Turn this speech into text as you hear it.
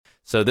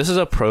So this is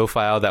a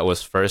profile that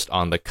was first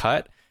on The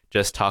Cut,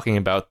 just talking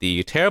about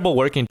the terrible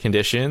working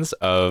conditions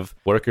of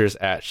workers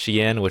at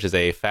Shein, which is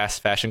a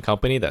fast fashion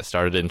company that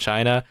started in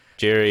China.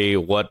 Jerry,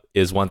 what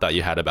is one thought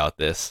you had about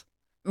this?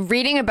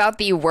 Reading about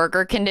the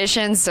worker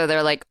conditions, so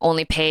they're like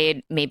only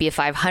paid maybe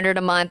 $500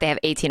 a month. They have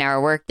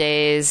 18-hour work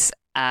days.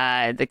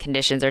 The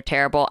conditions are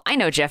terrible. I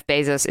know Jeff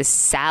Bezos is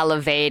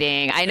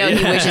salivating. I know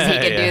he wishes he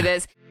could do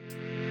this.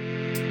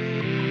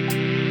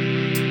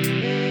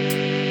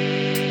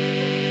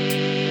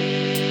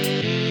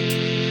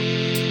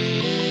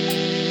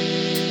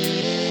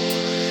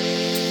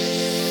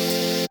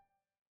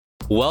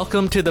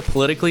 Welcome to the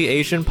Politically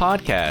Asian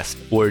podcast.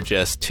 We're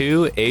just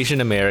two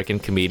Asian American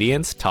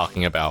comedians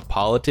talking about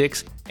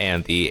politics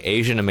and the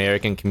Asian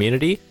American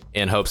community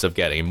in hopes of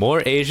getting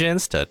more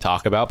Asians to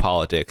talk about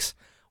politics.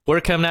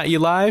 We're coming at you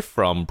live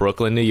from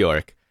Brooklyn, New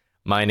York.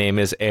 My name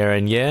is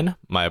Aaron Yin.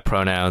 My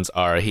pronouns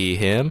are he,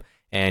 him,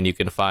 and you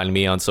can find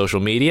me on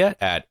social media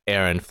at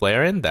Aaron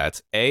Flarin.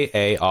 That's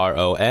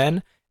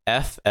AARON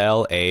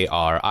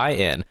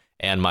FLARIN.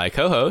 And my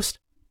co-host,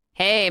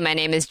 Hey, my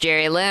name is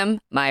Jerry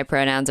Lim. My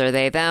pronouns are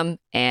they, them.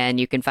 And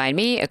you can find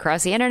me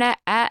across the internet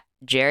at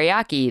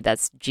Jerryaki.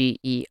 That's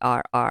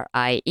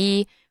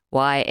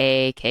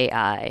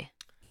GERRIEYAKI.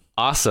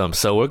 Awesome.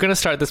 So we're going to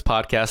start this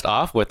podcast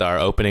off with our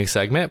opening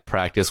segment,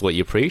 Practice What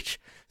You Preach.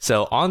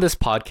 So on this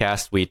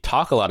podcast, we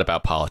talk a lot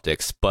about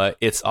politics, but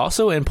it's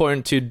also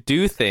important to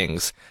do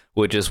things,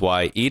 which is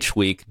why each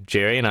week,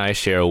 Jerry and I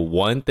share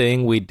one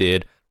thing we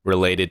did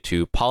related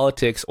to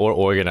politics or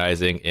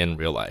organizing in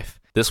real life.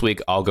 This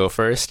week, I'll go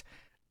first.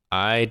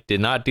 I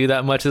did not do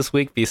that much this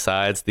week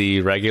besides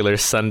the regular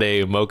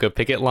Sunday mocha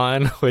picket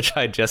line, which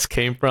I just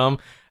came from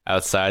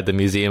outside the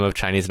Museum of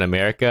Chinese in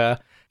America.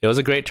 It was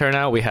a great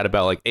turnout. We had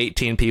about like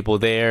 18 people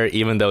there,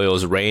 even though it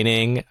was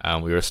raining.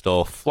 We were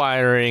still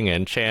flyering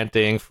and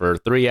chanting for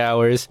 3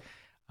 hours.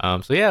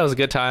 So yeah, it was a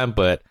good time,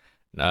 but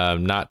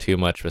not too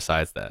much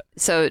besides that.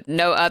 So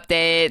no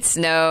updates,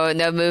 no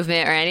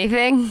movement or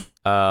anything?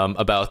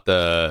 About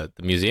the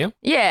museum?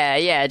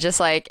 Yeah.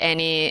 Just like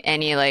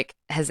any like,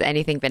 has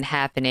anything been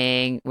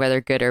happening,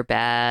 whether good or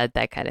bad,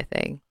 that kind of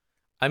thing?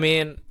 I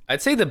mean,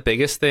 I'd say the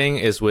biggest thing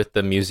is with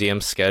the museum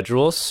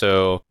schedule.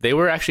 So they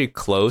were actually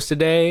closed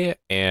today,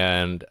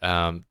 and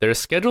their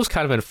schedule's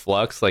kind of in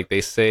flux. Like they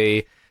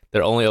say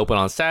they're only open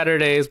on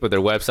Saturdays, but their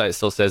website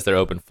still says they're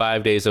open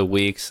 5 days a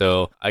week.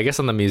 So I guess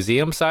on the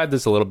museum side,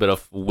 there's a little bit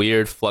of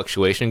weird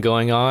fluctuation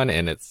going on,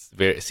 and it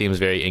seems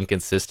very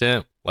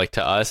inconsistent. Like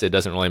to us, it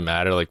doesn't really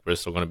matter. Like we're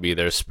still going to be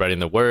there spreading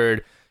the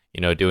word,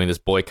 doing this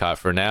boycott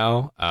for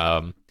now.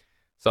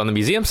 So on the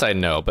museum side,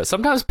 no. But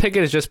sometimes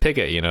picket is just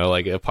picket,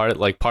 like part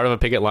of a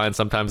picket line.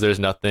 Sometimes there's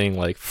nothing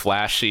like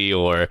flashy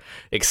or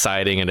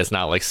exciting, and it's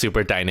not like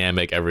super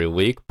dynamic every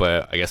week.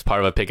 But I guess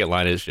part of a picket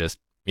line is just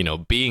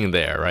being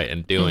there, right,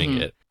 and doing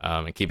it,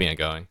 and keeping it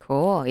going.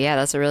 Cool. Yeah,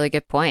 that's a really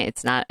good point.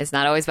 It's not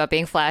always about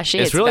being flashy.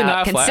 It's really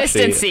about not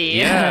consistency. Flashy.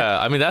 Yeah,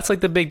 I mean that's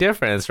like the big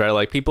difference, right?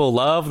 Like people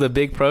love the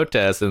big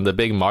protests and the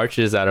big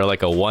marches that are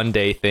like a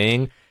one-day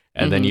thing,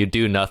 and then you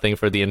do nothing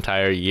for the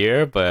entire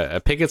year.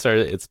 But pickets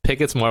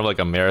more of like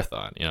a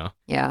marathon,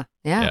 Yeah.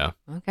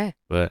 Okay.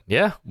 But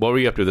yeah, what were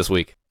you up to this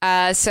week?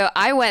 So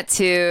I went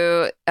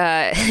to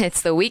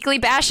it's the weekly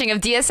bashing of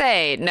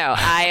DSA. No,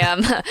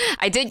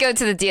 I did go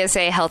to the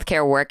DSA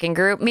Healthcare Working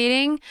Group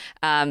meeting.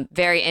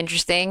 Very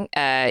interesting.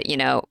 I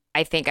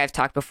think I've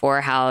talked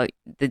before how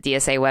the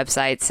DSA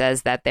website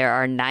says that there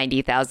are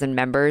 90,000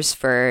 members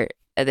for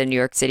the New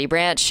York City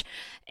branch,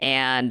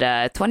 and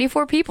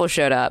 24 people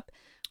showed up,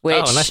 which.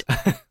 Oh, nice.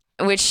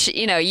 Which,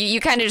 you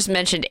kind of just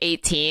mentioned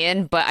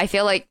 18, but I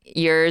feel like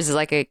yours is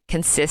like a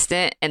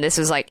consistent, and this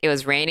was like, it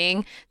was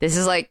raining. This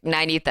is like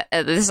this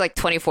is like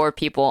 24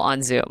 people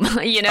on Zoom,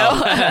 Oh.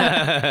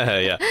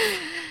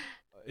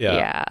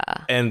 Yeah.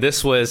 And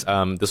this was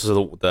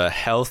the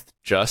Health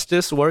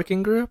Justice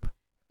Working Group?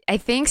 I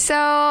think so.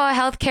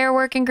 Healthcare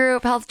Working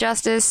Group, Health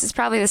Justice is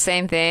probably the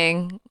same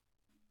thing.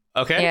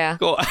 Okay. Yeah.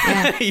 Cool.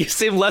 Yeah. You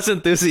seem less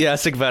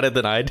enthusiastic about it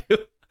than I do.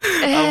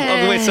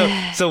 Okay, wait,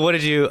 so what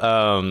did you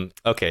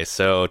okay,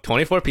 so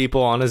 24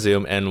 people on a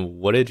Zoom, and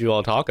what did you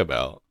all talk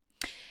about?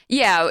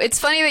 Yeah, it's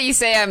funny that you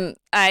say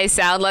I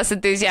sound less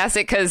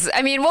enthusiastic, because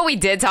I mean what we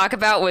did talk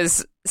about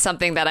was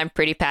something that I'm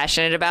pretty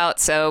passionate about.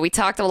 So we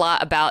talked a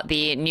lot about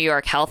the New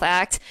York Health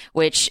Act,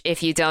 which,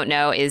 if you don't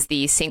know, is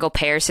the single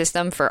payer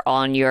system for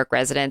all New York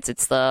residents.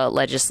 It's the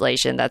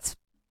legislation that's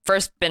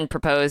first been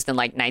proposed in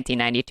like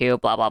 1992,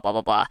 blah, blah, blah,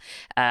 blah, blah.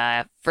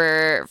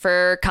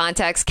 For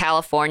context,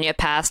 California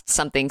passed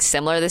something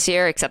similar this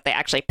year, except they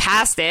actually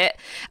passed it,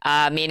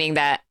 meaning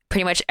that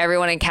pretty much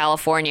everyone in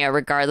California,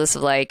 regardless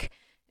of like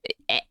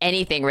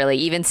anything really,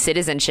 even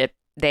citizenship,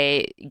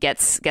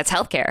 gets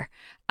healthcare.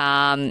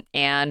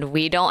 And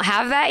we don't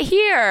have that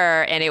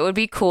here, and it would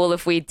be cool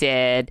if we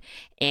did.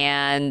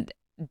 And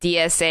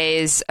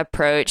DSA's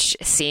approach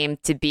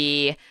seemed to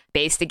be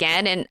based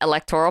again in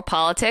electoral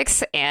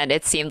politics, and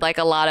it seemed like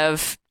a lot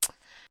of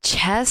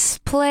chess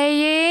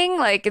playing.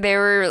 Like they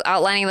were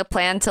outlining the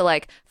plan to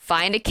like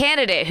find a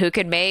candidate who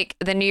could make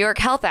the New York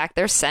Health Act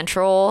their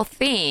central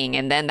thing.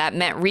 And then that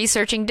meant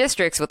researching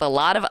districts with a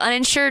lot of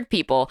uninsured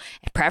people,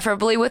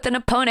 preferably with an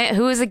opponent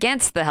who is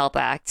against the Health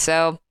Act.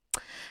 So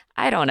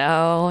I don't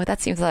know.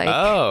 That seems like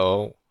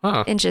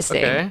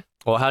interesting. Okay.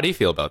 Well, how do you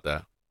feel about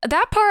that?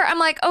 That part, I'm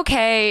like,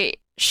 okay,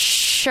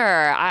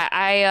 sure.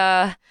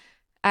 I'm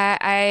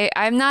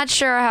not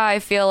sure how I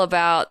feel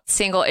about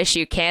single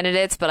issue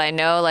candidates, but I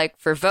know like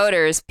for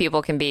voters,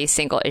 people can be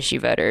single issue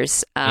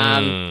voters.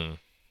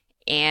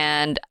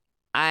 And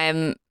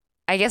I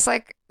guess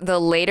like the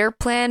later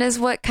plan is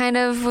what kind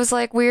of was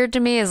like weird to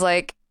me, is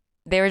like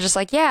they were just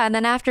like, yeah, and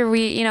then after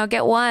we,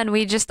 get one,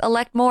 we just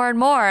elect more and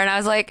more. And I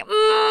was like,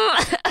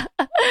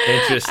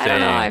 Interesting. I don't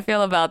know how I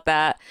feel about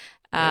that.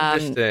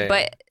 Interesting.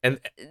 But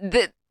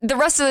the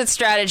rest of the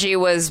strategy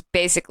was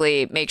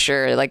basically make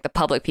sure like the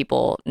public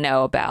people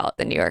know about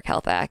the New York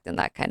Health Act and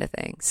that kind of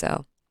thing.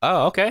 So.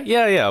 Oh, okay.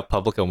 Yeah.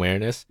 Public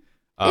awareness.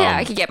 Yeah,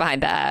 I could get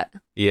behind that.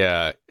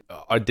 Yeah.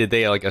 Or did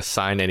they like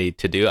assign any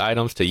to-do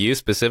items to you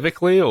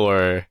specifically,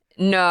 or?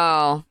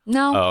 No.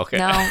 Oh, okay.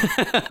 No.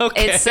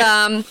 Okay. It's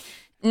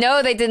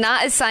no, they did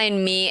not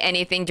assign me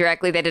anything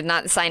directly. They did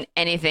not assign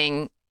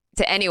anything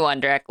to anyone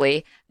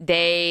directly.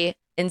 They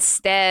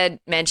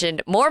instead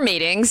mentioned more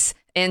meetings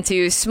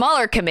into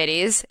smaller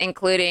committees,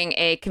 including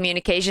a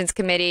communications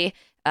committee,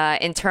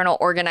 internal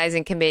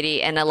organizing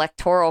committee, an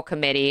electoral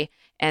committee,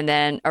 and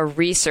then a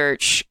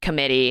research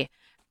committee,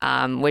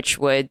 which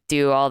would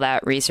do all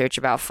that research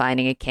about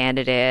finding a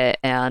candidate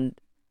and,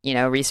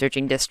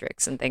 researching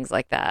districts and things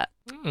like that.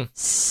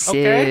 So,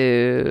 cool.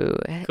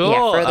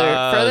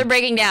 Yeah, further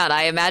breaking down,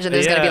 I imagine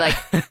there's going to be like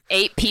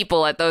 8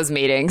 people at those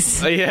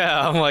meetings.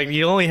 Yeah, I'm like,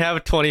 you only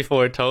have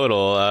 24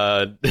 total.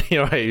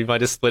 Right, you might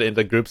just split it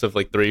into groups of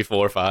like 3,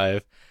 4,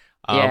 5.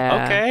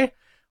 Yeah. Okay.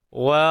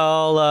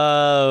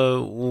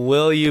 Well,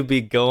 will you be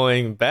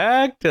going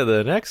back to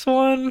the next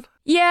one?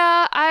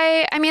 Yeah,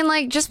 I mean,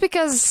 like, just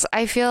because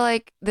I feel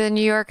like the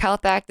New York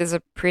Health Act is a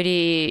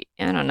pretty,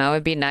 I don't know,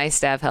 it'd be nice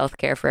to have health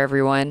care for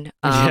everyone.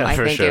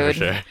 For sure.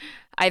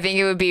 I think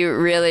it would be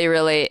really,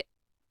 really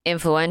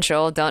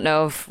influential. Don't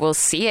know if we'll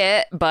see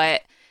it,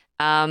 but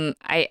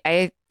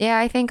I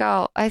think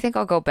I'll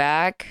go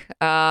back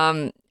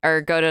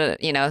or go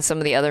to, some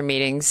of the other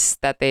meetings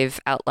that they've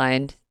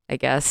outlined, I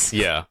guess.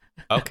 Yeah.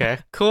 Okay,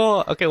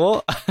 cool. Okay,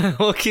 well,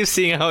 we'll keep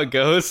seeing how it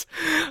goes.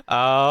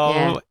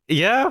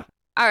 Yeah.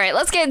 All right,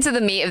 let's get into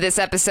the meat of this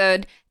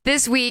episode.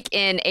 This week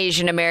in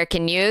Asian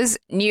American news,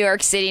 New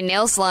York City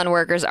nail salon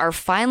workers are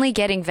finally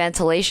getting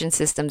ventilation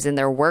systems in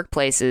their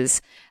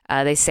workplaces.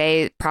 They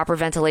say proper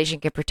ventilation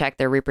can protect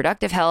their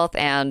reproductive health,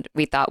 and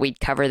we thought we'd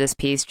cover this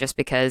piece just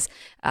because,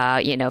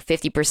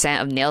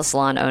 50% of nail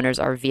salon owners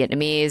are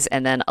Vietnamese,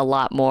 and then a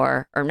lot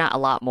more, or not a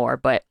lot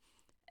more,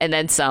 and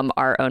then some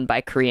are owned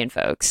by Korean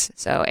folks.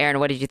 So, Aaron,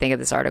 what did you think of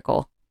this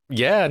article?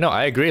 Yeah, no,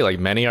 I agree. Like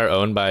many are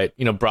owned by,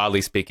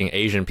 broadly speaking,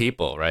 Asian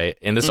people, right?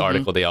 In this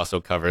article, they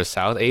also cover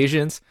South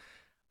Asians.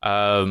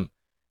 My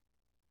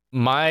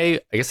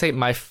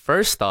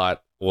first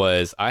thought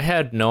was I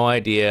had no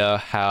idea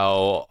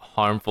how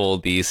harmful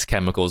these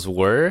chemicals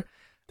were.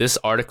 This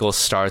article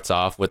starts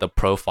off with a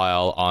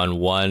profile on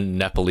one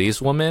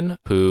Nepalese woman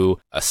who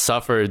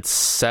suffered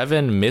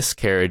 7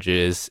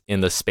 miscarriages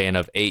in the span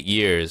of 8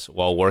 years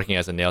while working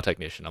as a nail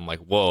technician. I'm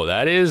like, whoa,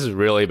 that is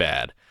really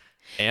bad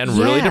and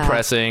really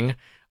depressing.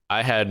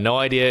 I had no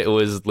idea it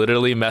was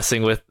literally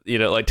messing with,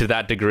 like to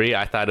that degree.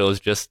 I thought it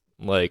was just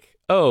like,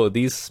 oh,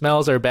 these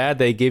smells are bad.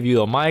 They give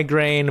you a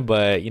migraine,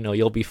 but,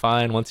 you'll be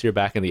fine once you're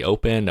back in the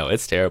open. No,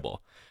 it's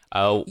terrible.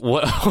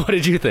 What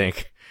did you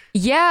think?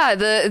 Yeah,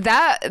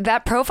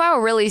 that profile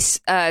really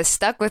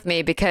stuck with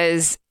me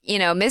because,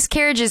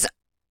 miscarriages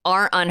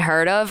aren't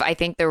unheard of. I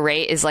think the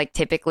rate is like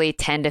typically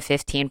 10 to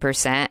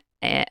 15%,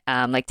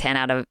 like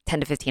 10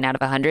 to 15 out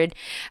of 100.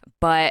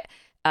 But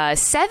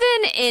 7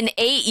 in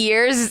 8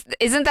 years,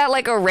 isn't that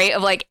like a rate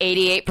of like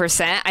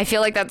 88%? I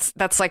feel like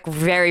that's like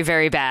very,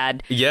 very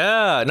bad.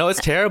 Yeah, no,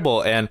 it's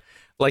terrible. And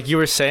like you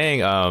were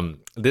saying,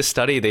 this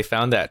study, they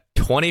found that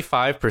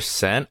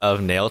 25%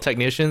 of nail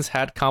technicians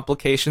had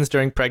complications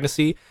during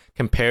pregnancy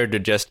compared to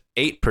just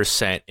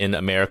 8% in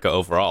America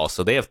overall.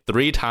 So they have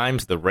 3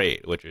 times the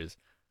rate, which is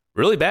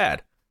really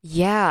bad.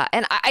 Yeah.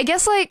 And I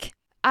guess like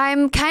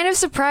I'm kind of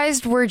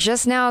surprised we're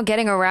just now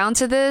getting around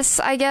to this,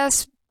 I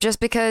guess, just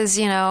because,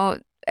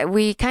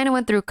 we kind of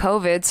went through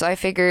COVID. So I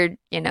figured,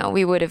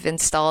 we would have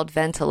installed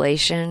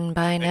ventilation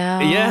by now.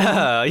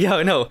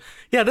 Yeah, no.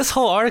 Yeah, this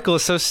whole article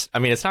is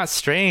it's not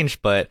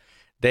strange, but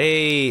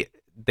they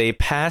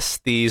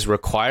passed these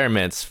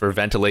requirements for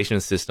ventilation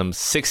systems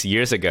 6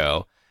 years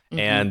ago.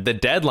 And the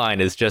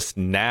deadline is just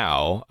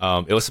now.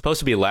 It was supposed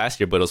to be last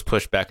year, but it was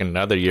pushed back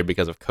another year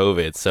because of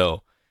COVID.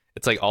 So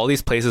it's like all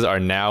these places are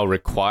now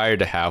required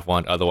to have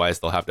one. Otherwise,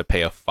 they'll have to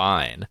pay a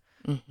fine.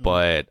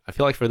 But I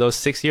feel like for those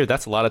 6 years,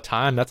 that's a lot of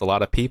time. That's a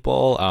lot of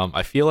people.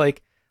 I feel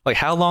like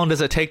how long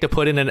does it take to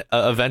put in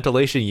a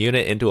ventilation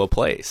unit into a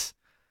place?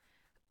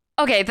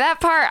 Okay, that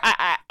part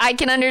I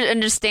can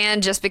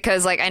understand just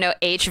because like I know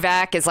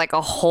HVAC is like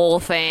a whole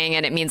thing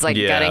and it means like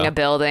gutting Yeah. a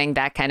building,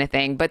 that kind of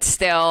thing. But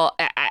still,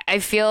 I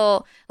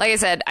feel like I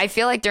said, I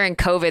feel like during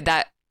COVID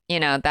that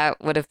that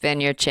would have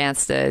been your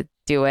chance to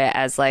do it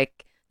as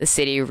like the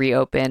city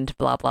reopened,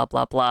 blah blah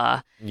blah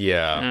blah.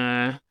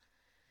 Yeah.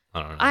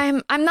 I don't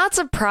know. I'm not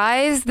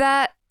surprised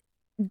that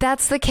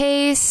that's the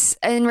case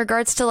in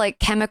regards to like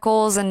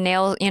chemicals and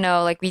nail,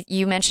 like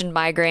you mentioned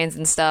migraines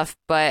and stuff,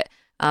 but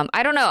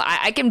I don't know.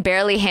 I can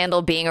barely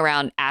handle being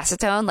around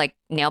acetone, like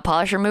nail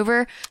polish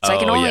remover. So I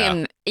can Oh,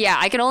 only, yeah.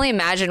 I can only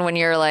imagine when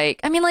you're like,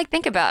 I mean, like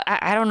think about,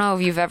 I don't know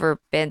if you've ever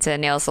been to a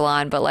nail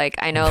salon, but like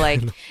I know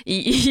like, Nope.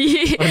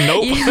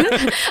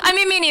 I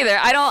mean, me neither.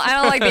 I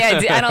don't like the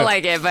idea. I don't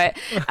like it, but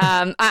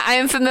I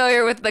am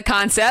familiar with the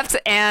concept,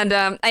 and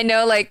I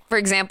know like for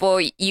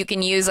example, you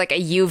can use like a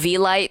UV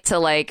light to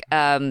like,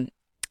 I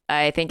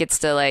think it's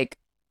to like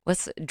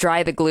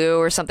dry the glue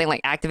or something,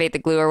 like activate the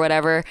glue or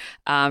whatever,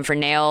 for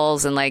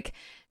nails, and like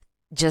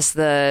just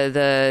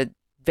the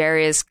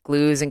various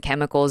glues and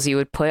chemicals you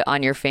would put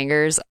on your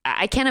fingers.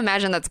 I can't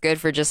imagine that's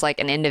good for just like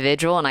an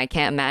individual, and I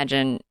can't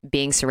imagine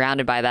being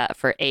surrounded by that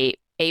for eight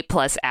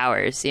plus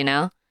hours,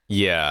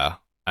 Yeah.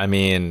 I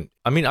mean,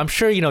 I'm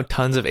sure,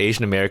 tons of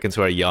Asian Americans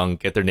who are young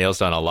get their nails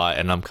done a lot.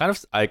 And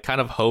I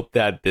kind of hope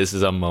that this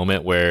is a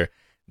moment where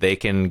they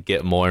can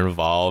get more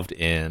involved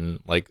in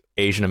like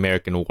Asian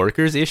American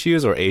workers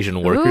issues or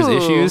Asian workers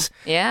issues.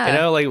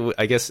 Yeah. Like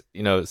I guess,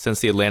 since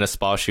the Atlanta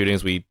spa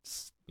shootings, we,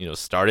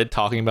 started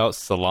talking about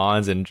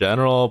salons in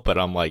general. But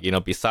I'm like,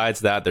 besides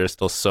that, there's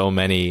still so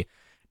many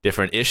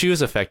different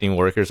issues affecting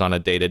workers on a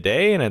day to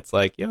day. And it's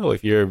like,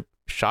 if you're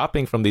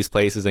shopping from these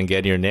places and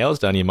getting your nails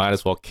done, you might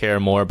as well care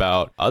more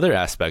about other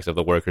aspects of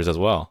the workers as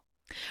well.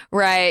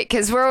 Right,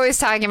 because we're always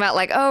talking about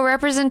like, oh,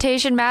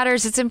 representation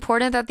matters. It's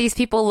important that these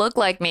people look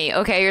like me.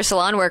 Okay, your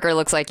salon worker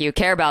looks like you.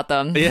 Care about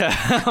them. Yeah,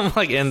 I'm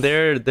like, and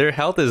their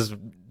health is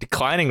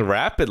declining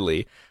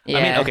rapidly. Yeah.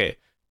 I mean, okay,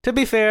 to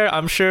be fair,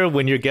 I'm sure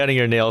when you're getting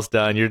your nails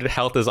done, your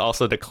health is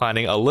also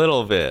declining a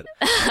little bit,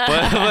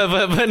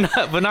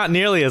 but not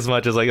nearly as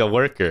much as like a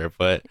worker.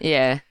 But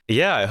yeah,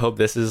 I hope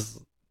this is.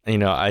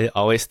 I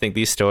always think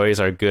these stories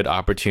are good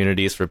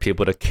opportunities for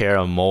people to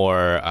care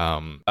more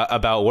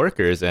about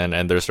workers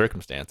and their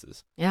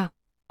circumstances. Yeah.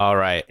 All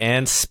right.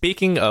 And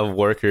speaking of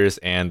workers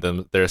and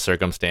their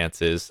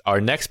circumstances, our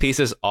next piece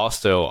is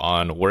also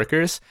on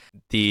workers.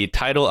 The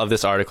title of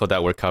this article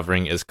that we're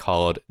covering is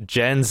called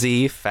Gen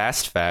Z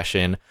Fast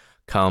Fashion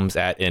Comes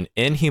at an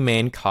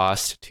Inhumane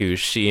Cost to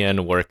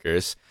Shein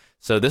Workers.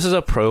 So this is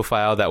a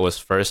profile that was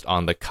first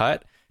on The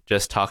Cut,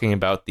 just talking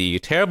about the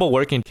terrible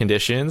working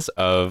conditions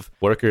of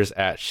workers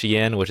at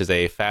Shein, which is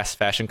a fast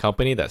fashion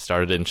company that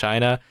started in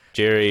China.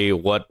 Jerry,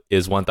 what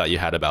is one thought you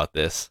had about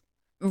this?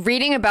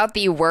 Reading about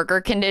the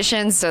worker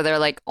conditions, so they're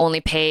like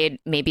only paid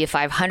maybe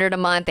 $500 a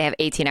month. They have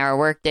 18-hour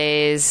work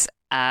days.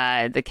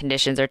 The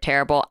conditions are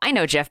terrible. I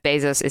know Jeff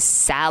Bezos is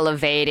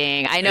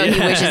salivating. I know he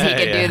wishes he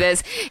could do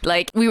this.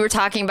 Like we were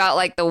talking about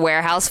like the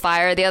warehouse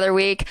fire the other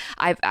week.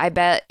 I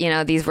bet,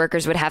 these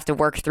workers would have to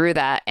work through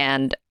that,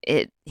 and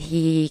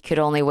he could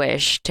only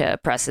wish to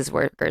oppress his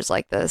workers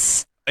like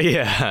this.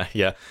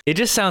 Yeah. It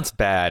just sounds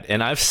bad.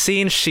 And I've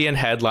seen Shein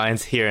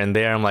headlines here and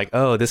there. I'm like,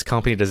 oh, this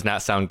company does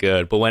not sound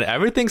good. But when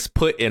everything's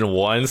put in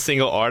one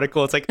single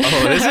article, it's like,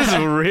 oh, this is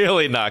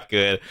really not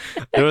good.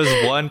 There was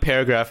one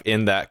paragraph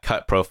in that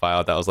Cut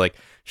profile that was like,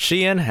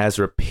 Shein has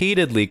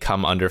repeatedly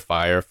come under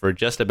fire for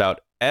just about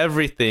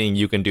everything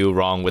you can do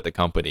wrong with the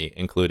company,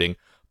 including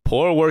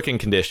poor working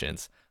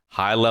conditions,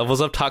 high levels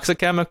of toxic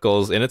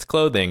chemicals in its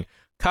clothing,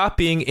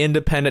 copying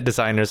independent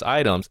designers'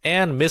 items,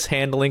 and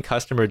mishandling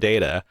customer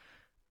data.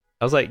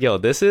 I was like, yo,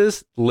 this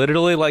is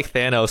literally like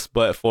Thanos,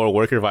 but for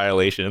worker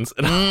violations.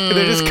 And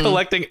they're just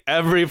collecting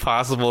every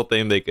possible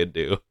thing they could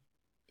do.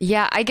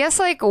 Yeah, I guess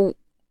like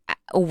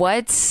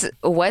what's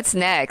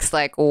next?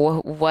 Like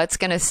what's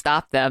going to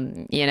stop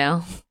them,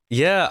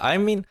 Yeah, I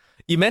mean,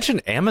 you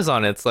mentioned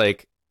Amazon. It's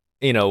like,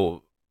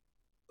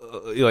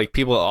 like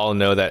people all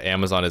know that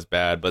Amazon is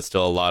bad, but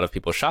still a lot of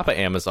people shop at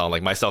Amazon,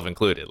 like myself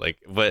included.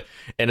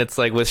 And it's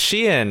like with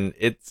Shein,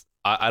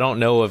 I don't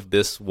know if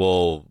this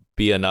will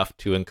be enough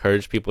to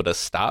encourage people to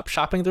stop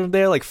shopping from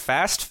there. Like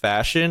fast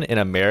fashion in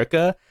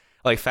America,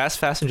 like fast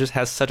fashion just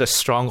has such a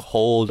strong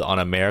hold on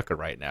America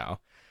right now.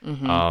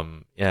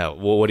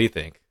 Well, what do you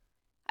think?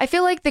 I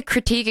feel like the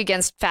critique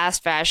against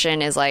fast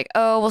fashion is like,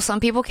 oh, well, some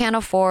people can't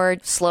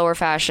afford slower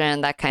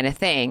fashion, that kind of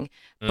thing.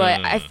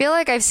 But I feel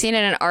like I've seen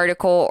in an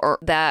article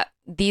that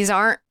these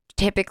aren't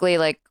typically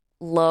like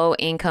low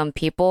income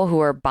people who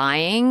are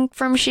buying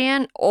from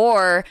Shein,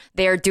 or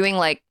they're doing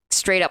like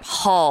straight up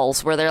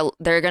hauls where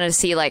they're going to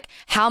see like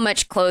how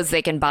much clothes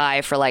they can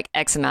buy for like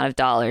X amount of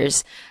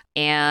dollars.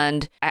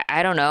 And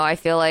I don't know. I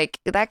feel like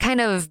that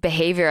kind of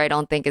behavior I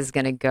don't think is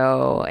going to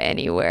go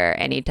anywhere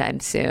anytime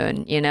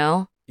soon,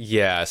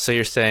 Yeah, so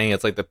you're saying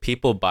it's like the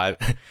people buy.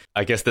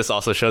 I guess this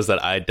also shows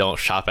that I don't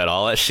shop at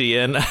all at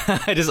Shein.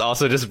 I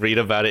just read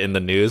about it in the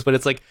news. But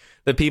it's like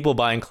the people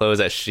buying clothes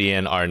at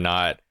Shein are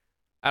not,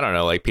 I don't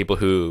know, like people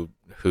who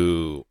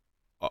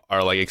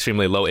are like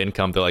extremely low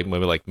income. They're like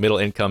maybe like middle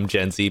income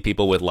Gen Z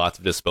people with lots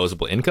of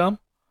disposable income.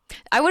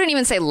 I wouldn't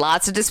even say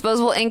lots of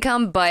disposable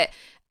income, but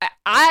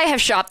I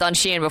have shopped on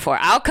Shein before.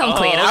 I'll come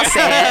clean. I'll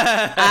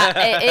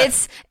say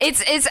it.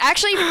 It's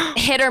actually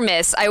hit or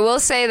miss. I will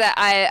say that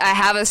I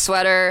have a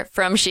sweater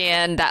from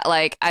Shein that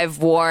like I've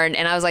worn,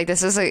 and I was like,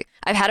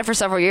 I've had it for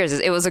several years.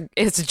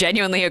 It's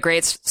genuinely a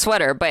great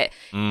sweater, but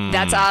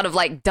that's out of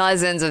like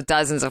dozens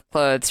of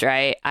clothes,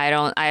 right?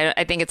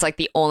 I think it's like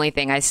the only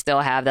thing I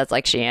still have that's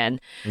like Shein.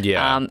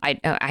 Yeah.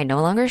 I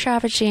no longer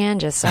shop at Shein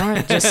just so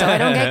I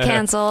don't get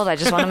canceled. I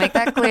just want to make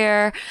that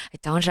clear. I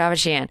don't shop at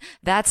Shein.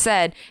 That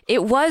said,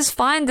 it was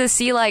fun to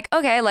see like,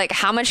 okay, like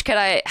how much could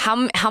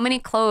how many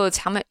clothes,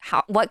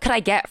 what could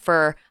I get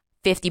for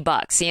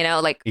 $50, you know,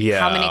 like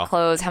how many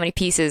clothes, how many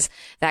pieces,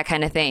 that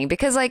kind of thing.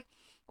 Because like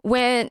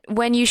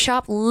when you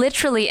shop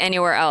literally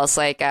anywhere else,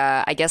 like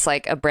I guess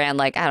like a brand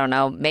like, I don't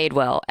know,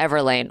 Madewell,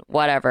 Everlane,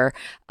 whatever,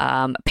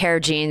 a pair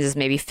of jeans is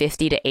maybe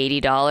 $50 to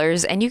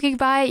 $80, and you could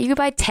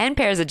buy 10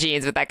 pairs of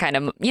jeans with that kind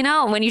of, you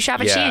know, when you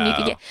shop at Shein, you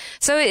could get.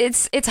 So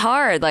it's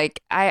hard.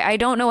 Like I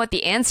don't know what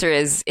the answer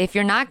is. If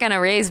you're not going to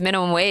raise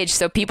minimum wage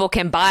so people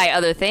can buy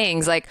other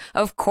things, like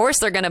of course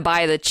they're going to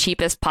buy the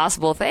cheapest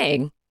possible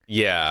thing.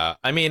 Yeah,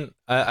 I mean,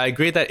 I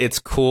agree that it's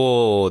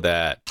cool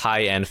that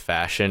high-end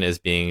fashion is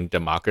being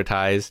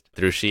democratized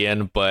through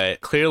Shein,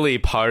 but clearly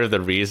part of the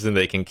reason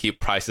they can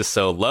keep prices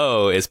so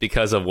low is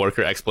because of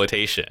worker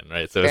exploitation,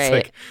 right? So it's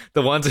like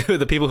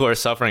the people who are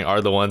suffering are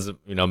the ones,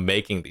 you know,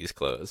 making these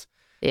clothes.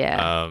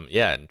 Yeah.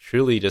 And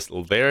truly just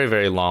very,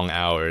 very long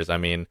hours. I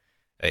mean,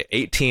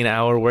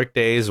 18-hour work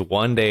days,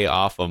 1 day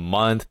off a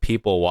month,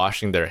 people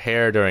washing their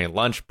hair during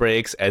lunch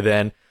breaks, and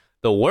then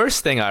the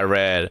worst thing I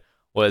read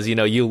was, you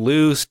know, you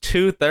lose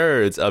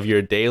 2/3 of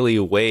your daily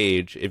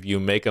wage if you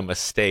make a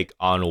mistake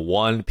on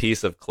one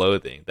piece of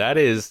clothing. That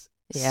is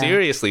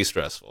seriously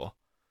stressful.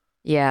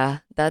 Yeah,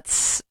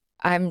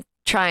 I'm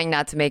trying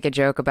not to make a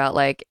joke about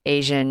like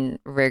Asian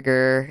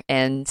rigor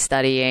and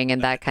studying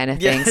and that kind of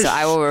thing, so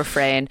I will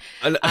refrain.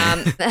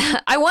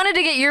 I wanted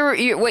to get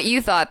your what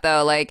you thought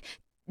though. Like,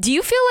 do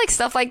you feel like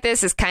stuff like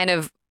this is kind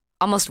of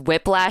almost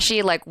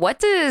whiplashy? Like, what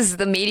does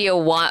the media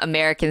want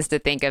Americans to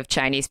think of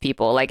Chinese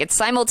people? Like, it's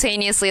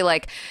simultaneously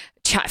like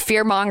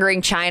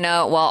fear-mongering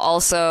China while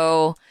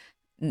also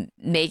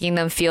making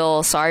them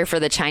feel sorry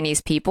for the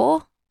Chinese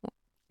people.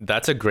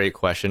 That's a great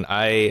question.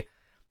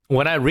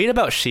 When I read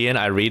about Shein,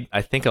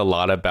 I think a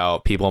lot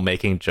about people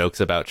making jokes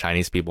about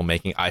Chinese people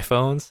making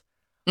iPhones.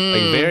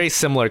 Like very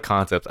similar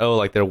concepts. Oh,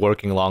 like they're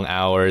working long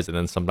hours, and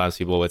then sometimes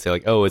people would say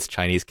like, oh, it's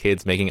Chinese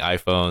kids making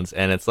iPhones,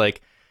 and it's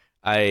like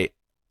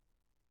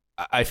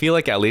I feel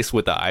like at least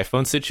with the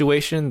iPhone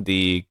situation,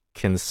 the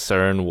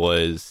concern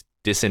was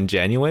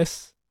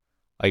disingenuous.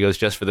 Like it was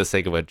just for the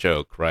sake of a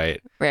joke,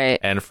 right? Right.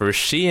 And for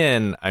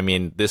Shein, I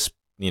mean, this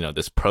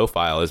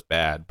profile is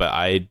bad, but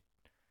I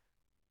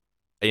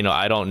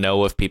don't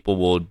know if people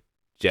will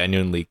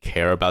genuinely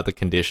care about the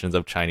conditions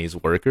of Chinese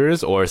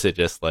workers, or is it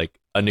just like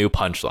a new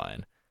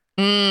punchline?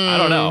 I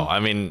don't know. I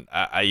mean,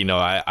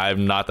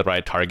 I'm not the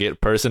right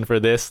target person for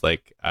this.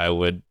 Like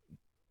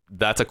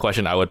that's a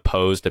question I would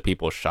pose to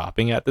people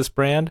shopping at this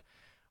brand.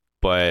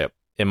 But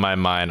in my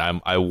mind,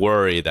 I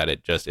worry that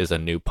it just is a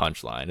new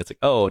punchline. It's like,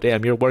 oh,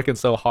 damn, you're working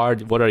so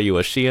hard. What are you,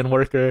 a Shein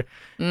worker?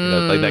 You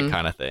know, like that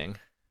kind of thing.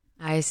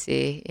 I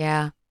see.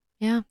 Yeah.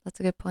 Yeah, that's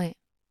a good point.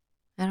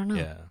 I don't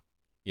know.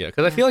 Yeah,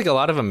 because I feel like a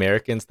lot of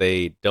Americans,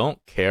 they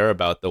don't care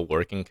about the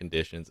working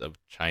conditions of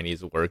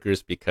Chinese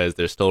workers because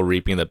they're still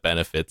reaping the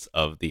benefits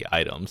of the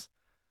items.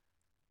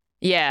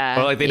 Yeah.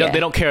 Or like they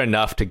don't care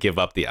enough to give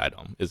up the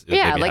item. Is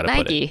like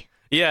Nike.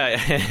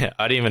 Yeah,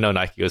 I didn't even know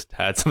Nike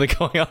had something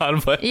going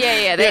on, but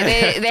yeah,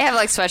 they have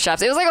like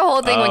sweatshops. It was like a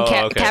whole thing when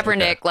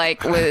Kaepernick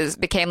like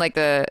became like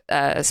the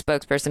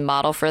spokesperson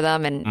model for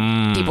them,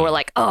 and people were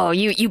like, "Oh,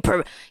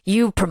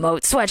 you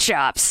promote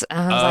sweatshops." And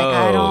I was like,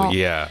 "I don't."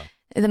 Yeah.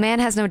 The man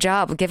has no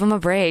job. Give him a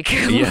break.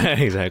 Yeah,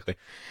 exactly.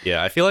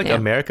 Yeah, I feel like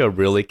America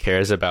really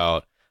cares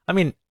about. I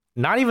mean,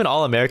 not even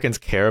all Americans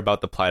care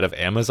about the plight of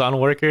Amazon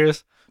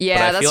workers.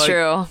 Yeah, that's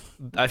true.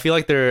 I feel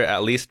like they're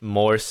at least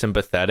more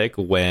sympathetic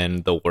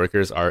when the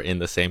workers are in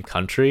the same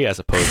country as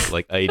opposed to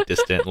like a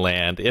distant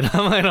land. You know,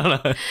 I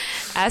don't know.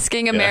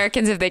 Asking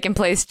Americans if they can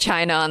place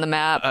China on the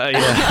map.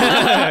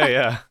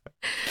 Yeah.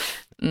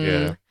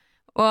 Yeah.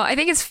 Well, I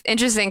think it's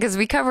interesting because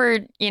we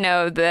covered,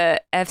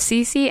 the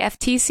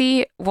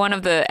FTC, one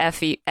of the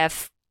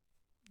FCC.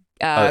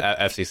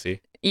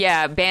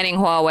 Yeah, banning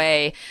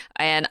Huawei,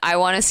 and I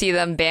want to see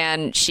them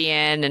ban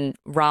Shein and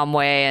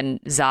Romway and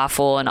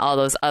Zaful and all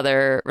those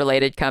other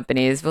related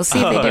companies. We'll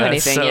see if they do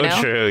anything. That's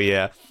so true.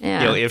 Yeah.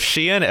 If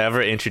Shein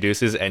ever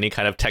introduces any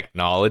kind of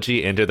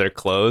technology into their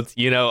clothes,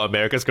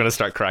 America's going to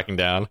start cracking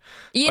down.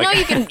 You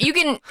can.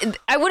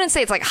 I wouldn't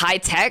say it's like high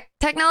tech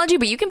technology,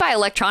 but you can buy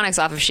electronics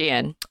off of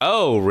Shein.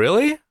 Oh,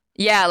 really?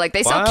 Yeah, like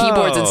they sell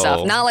keyboards and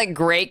stuff. Not like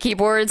great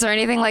keyboards or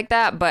anything like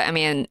that, but I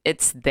mean,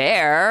 it's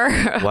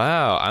there.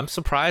 Wow, I'm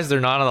surprised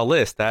they're not on the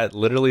list. That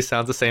literally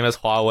sounds the same as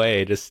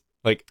Huawei, just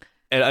like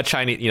a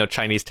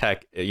Chinese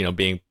tech,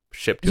 being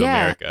shipped to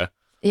America.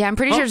 Yeah, I'm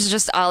pretty sure it's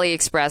just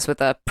AliExpress with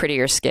a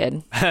prettier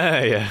skin.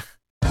 Yeah.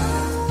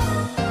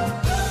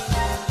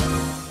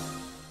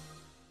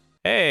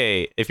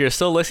 Hey, if you're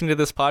still listening to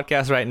this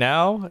podcast right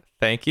now,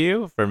 thank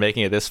you for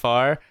making it this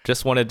far.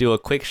 Just want to do a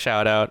quick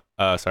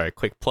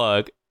quick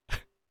plug.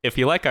 If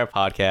you like our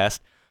podcast,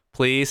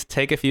 please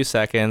take a few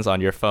seconds on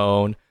your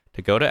phone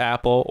to go to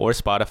Apple or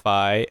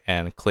Spotify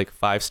and click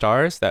 5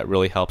 stars. That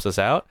really helps us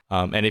out.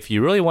 And if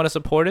you really want to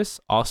support us,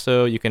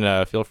 also you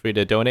can feel free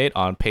to donate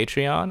on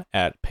Patreon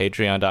at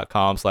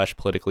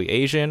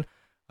patreon.com/politicallyasian.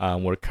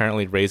 We're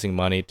currently raising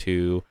money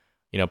to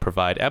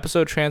provide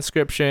episode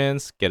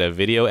transcriptions, get a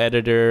video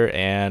editor,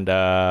 and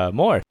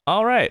more.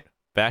 All right,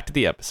 back to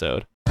the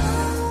episode.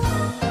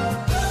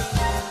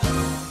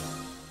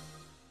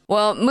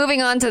 Well,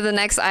 moving on to the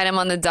next item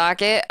on the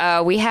docket,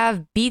 we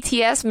have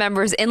BTS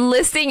members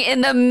enlisting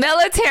in the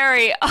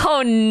military.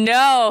 Oh,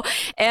 no.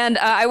 And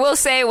I will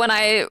say, when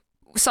I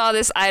saw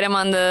this item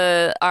on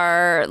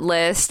our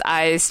list,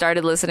 I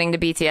started listening to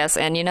BTS,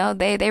 and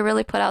they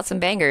really put out some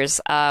bangers.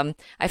 I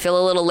feel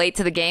a little late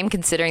to the game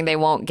considering they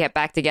won't get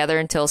back together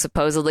until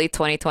supposedly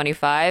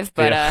 2025.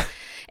 But yeah.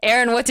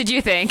 Aaron, what did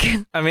you think?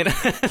 I mean,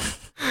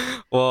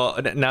 well,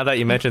 now that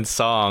you mentioned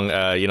song,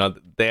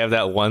 they have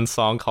that one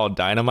song called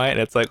Dynamite, and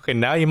it's like, okay,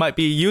 now you might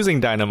be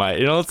using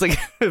dynamite. It's like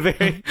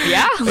very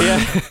yeah.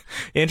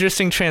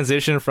 Interesting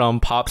transition from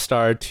pop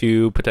star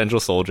to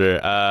potential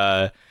soldier.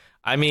 I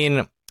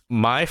mean,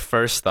 my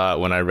first thought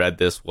when I read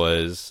this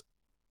was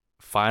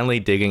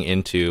finally digging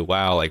into,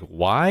 wow, like,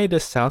 why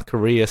does South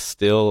Korea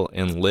still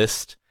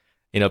enlist,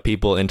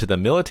 people into the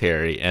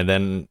military? And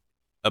then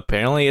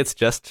apparently it's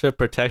just to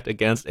protect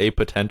against a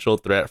potential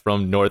threat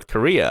from North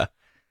Korea.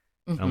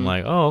 Mm-hmm. I'm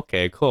like, oh,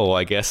 okay, cool. Well,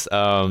 I guess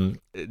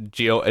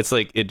it's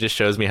like, it just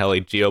shows me how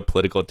like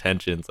geopolitical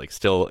tensions like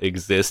still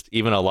exist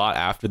even a lot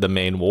after the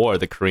main war,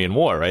 the Korean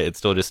War, right? It's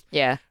still just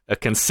a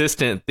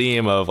consistent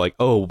theme of like,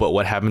 oh, but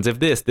what happens if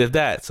this, if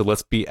that? So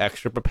let's be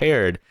extra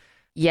prepared.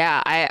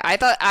 Yeah,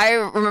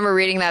 I remember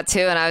reading that too,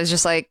 and I was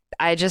just like,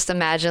 I just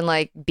imagine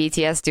like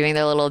BTS doing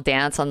their little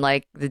dance on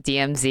like the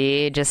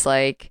DMZ, just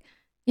like,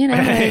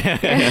 like,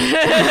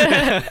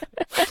 a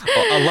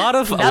lot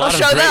of great memes.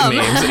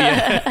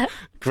 Yeah.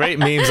 Great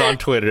memes on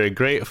Twitter.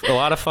 A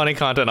lot of funny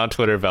content on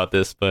Twitter about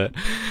this. But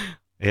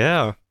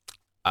yeah,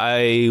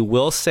 I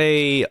will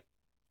say,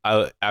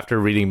 after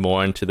reading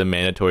more into the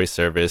mandatory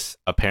service,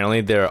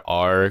 apparently there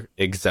are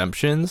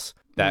exemptions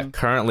that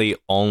currently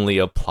only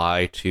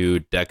apply to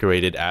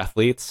decorated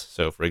athletes.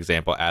 So, for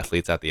example,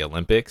 athletes at the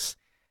Olympics,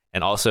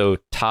 and also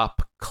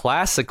top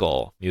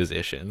classical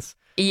musicians.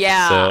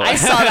 Yeah, so. I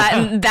saw that,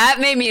 and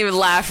that made me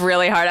laugh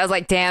really hard. I was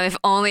like, damn, if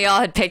only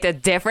y'all had picked a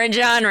different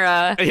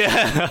genre.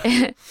 Yeah.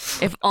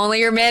 If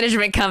only your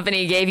management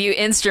company gave you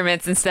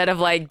instruments instead of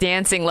like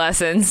dancing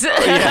lessons.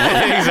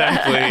 Yeah,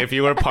 exactly. If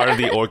you were part of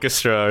the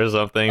orchestra or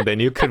something, then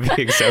you could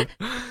be exempt.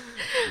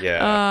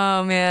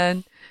 Yeah. Oh,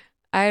 man.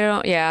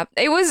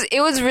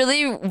 It was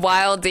really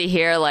wild to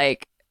hear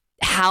like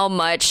how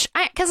much,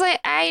 because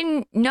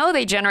I know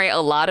they generate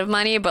a lot of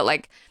money, but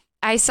like,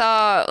 I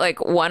saw like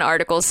one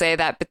article say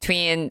that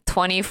between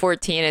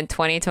 2014 and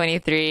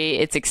 2023,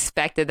 it's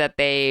expected that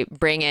they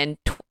bring in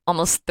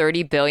almost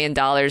 $30 billion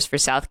for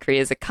South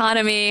Korea's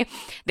economy.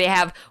 They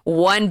have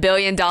 $1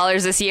 billion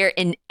this year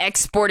in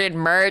exported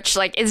merch.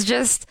 Like, it's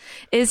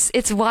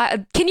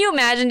wild. Can you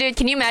imagine, dude?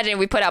 Can you imagine if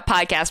we put out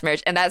podcast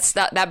merch and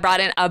that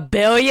brought in $1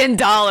 billion into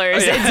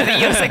the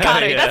U.S.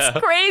 economy? Yeah. That's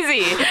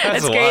crazy.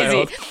 That's crazy.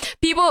 Wild.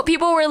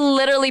 People were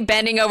literally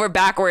bending over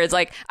backwards.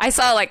 Like, I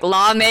saw like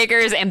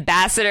lawmakers,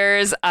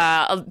 ambassadors,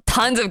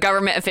 tons of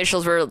government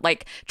officials were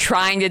like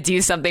trying to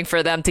do something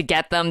for them to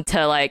get them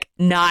to like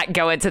not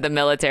go into the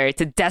military,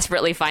 to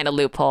desperately find a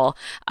loophole.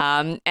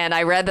 And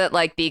I read that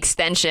like the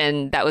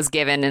extension that was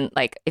given, and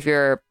like if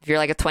you're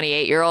like a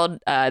 28-year-old,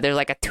 there's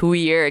like a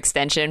 2-year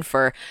extension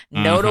for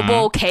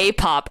notable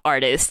K-pop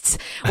artists,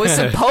 was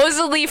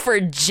supposedly for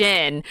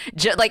Jin,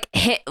 like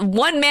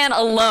one man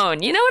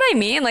alone. You know what I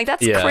mean? Like,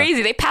 that's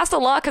crazy. They passed a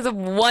law because of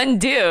one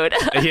dude.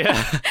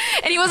 Yeah.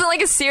 And he wasn't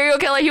like a serial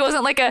killer. He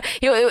wasn't like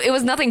it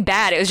was nothing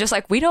bad. It was just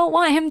like, we don't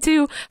want him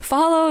to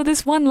follow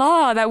this one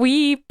law that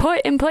we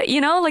put in place.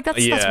 Like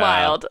that's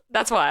wild.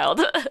 That's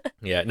wild.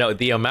 Yeah, no,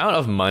 the amount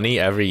of money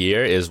every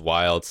year is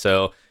wild.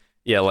 So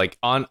yeah, like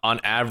on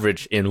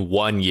average in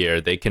 1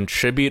 year, they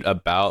contribute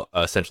about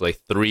essentially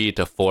 3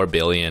 to 4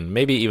 billion,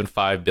 maybe even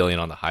 5 billion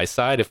on the high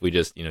side if we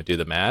just do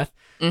the math.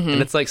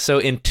 And it's like, so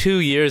in 2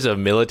 years of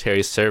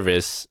military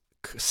service,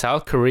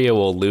 South Korea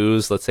will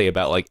lose, let's say,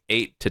 about like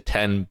 $8 to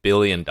 $10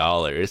 billion.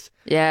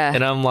 Yeah.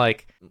 And I'm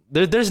like,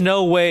 there's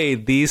no way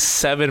these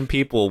 7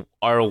 people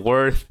are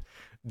worth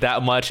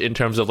that much in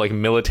terms of like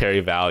military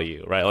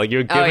value, right? Like,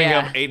 you're giving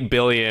up 8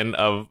 billion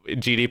of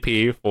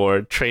GDP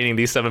for training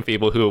these 7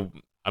 people who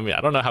I mean,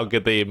 I don't know how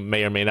good they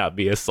may or may not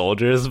be as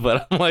soldiers,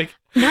 but I'm like,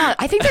 no,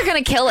 I think they're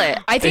gonna kill it.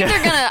 I think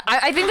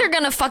they're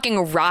gonna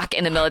fucking rock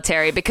in the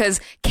military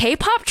because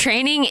K-pop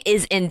training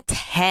is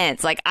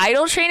intense. Like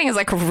idol training is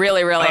like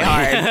really, really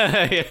hard.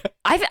 yeah.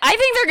 I think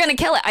they're gonna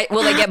kill it.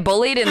 Will they get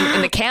bullied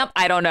in the camp?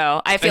 I don't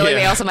know. I feel like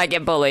they also might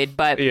get bullied,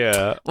 but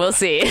we'll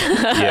see.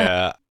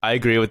 Yeah, I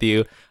agree with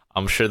you.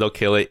 I'm sure they'll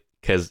kill it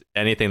because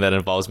anything that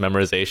involves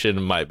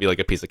memorization might be like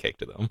a piece of cake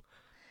to them.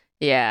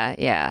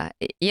 Yeah.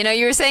 You know,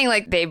 you were saying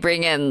like they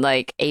bring in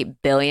like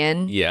 8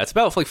 billion. Yeah, it's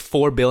about like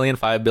 4 billion,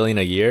 5 billion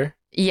a year.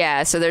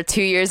 Yeah, so they're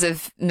 2 years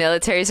of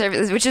military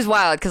service, which is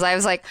wild because I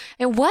was like,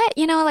 and what?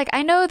 You know, like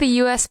I know the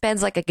U.S.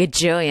 spends like a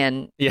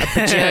manillion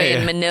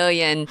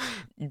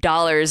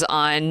dollars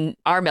on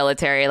our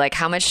military. Like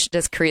how much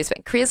does Korea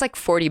spend? Korea's like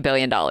 $40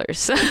 billion. Oh,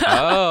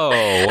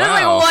 wow.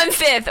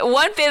 That's like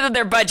one fifth of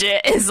their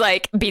budget is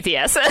like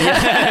BTS.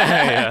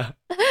 yeah.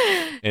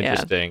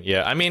 Interesting.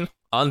 Yeah, I mean,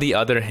 on the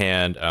other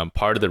hand,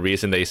 part of the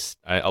reason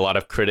a lot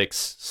of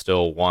critics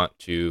still want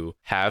to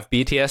have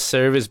BTS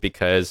serve is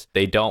because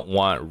they don't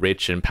want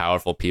rich and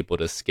powerful people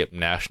to skip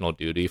national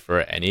duty for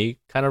any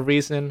kind of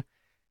reason.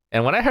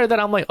 And when I heard that,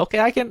 I'm like, okay,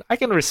 I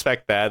can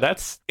respect that.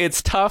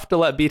 It's tough to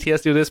let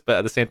BTS do this, but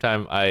at the same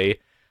time, I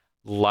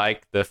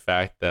like the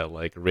fact that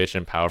like rich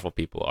and powerful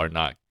people are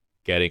not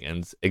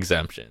getting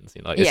exemptions.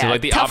 You know, it's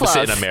like the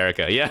opposite in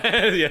America.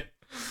 Yeah, yeah.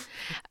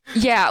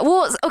 Yeah,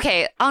 well,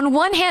 okay, on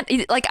one hand,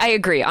 like, I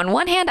agree. On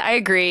one hand, I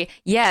agree.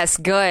 Yes,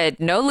 good.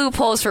 No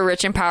loopholes for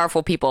rich and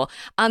powerful people.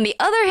 On the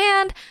other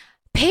hand,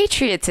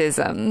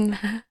 patriotism.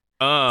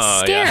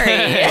 Oh, scary.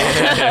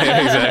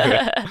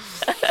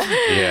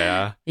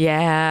 Yeah.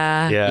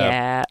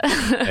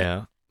 Exactly.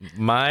 Yeah.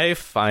 My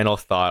final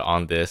thought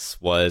on this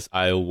was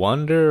I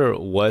wonder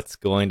what's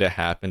going to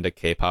happen to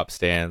K-pop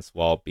stans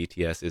while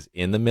BTS is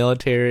in the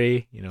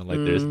military. You know, like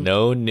there's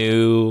no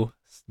new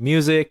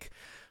music.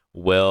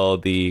 Will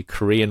the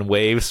Korean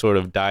wave sort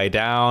of die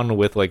down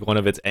with like one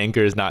of its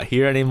anchors not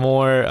here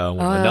anymore? When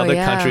another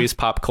country's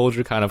pop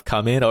culture kind of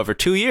come in over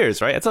 2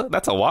 years, right?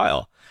 That's a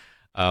while.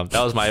 That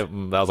was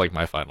like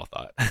my final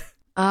thought.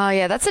 Oh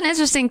yeah, that's an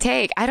interesting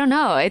take. I don't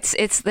know.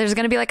 It's there's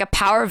gonna be like a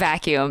power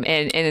vacuum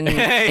in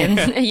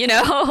you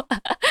know,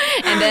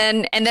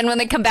 and then when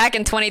they come back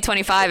in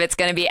 2025, it's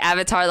gonna be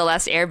Avatar: The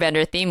Last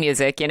Airbender theme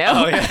music. You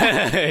know? Oh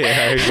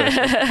yeah,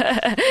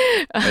 exactly.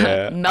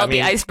 Melt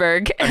the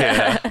iceberg.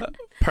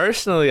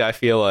 Personally, I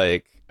feel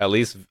like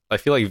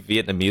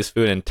Vietnamese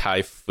food and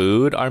Thai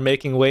food are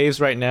making waves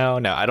right now.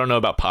 Now, I don't know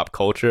about pop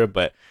culture,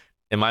 but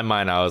in my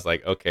mind, I was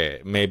like,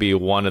 okay, maybe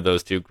one of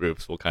those two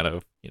groups will kind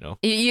of, you know.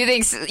 You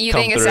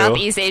think a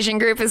Southeast Asian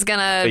group is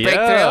gonna break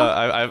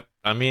through?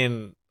 I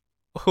mean,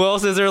 who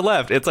else is there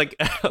left? It's like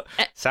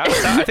South.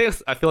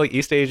 I feel like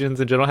East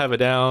Asians in general have it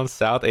down.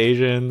 South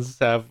Asians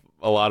have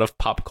a lot of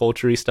pop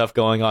culture stuff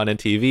going on in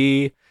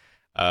TV.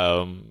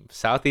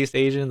 Southeast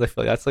Asians, I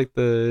feel like that's like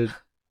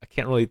I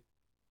can't really.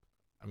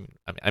 I mean,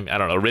 I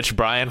don't know, Rich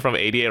Brian from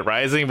 88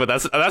 Rising, but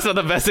that's not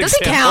the best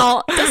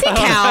example. Does he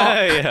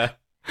count?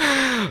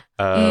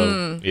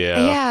 Yeah.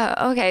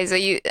 Yeah. Okay. So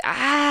you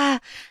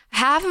half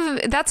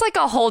of that's like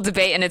a whole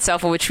debate in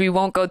itself, which we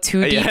won't go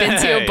too deep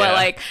into. But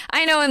like,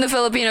 I know in the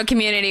Filipino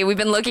community, we've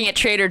been looking at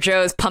Trader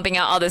Joe's pumping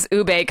out all this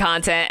ube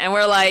content, and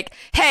we're like,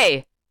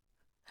 hey.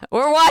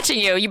 We're watching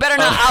you. You better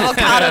not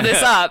avocado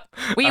this up.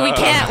 We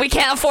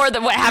can't afford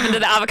what happened to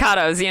the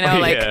avocados. You know,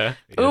 like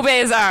ube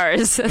is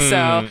ours.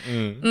 So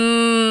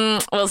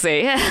we'll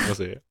see. We'll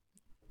see.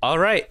 All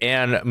right,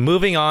 and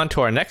moving on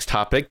to our next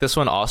topic. This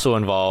one also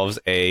involves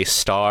a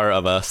star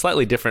of a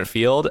slightly different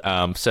field.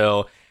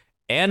 So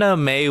Anna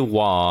May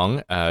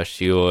Wong,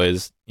 she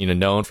was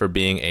known for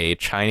being a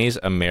Chinese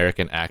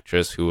American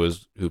actress who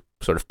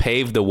sort of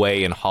paved the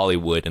way in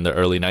Hollywood in the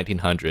early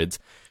 1900s.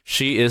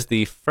 She is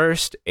the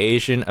first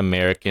Asian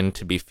American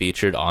to be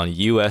featured on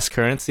U.S.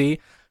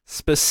 currency,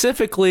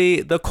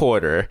 specifically the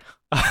quarter.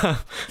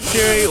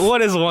 Jerry,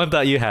 what is one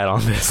thought you had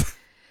on this?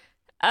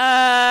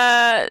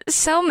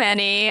 So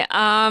many.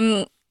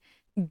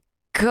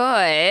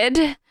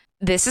 Good.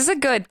 This is a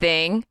good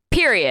thing.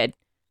 Period.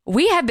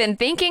 We have been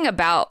thinking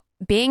about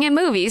being in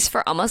movies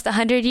for almost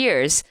 100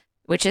 years,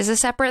 which is a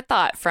separate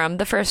thought from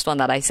the first one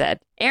that I said.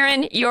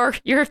 Aaron, your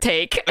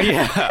take.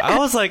 Yeah, I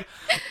was like,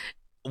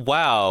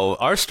 wow,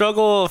 our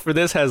struggle for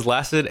this has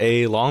lasted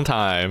a long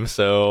time.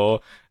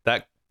 So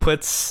that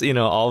puts,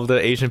 all of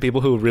the Asian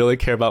people who really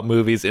care about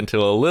movies into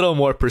a little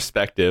more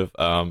perspective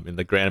in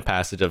the grand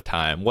passage of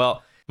time.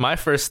 Well, my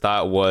first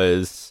thought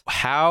was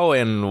how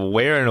and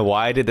where and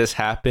why did this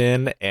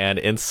happen? And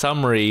in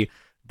summary,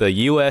 the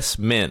U.S.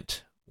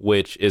 Mint,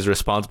 which is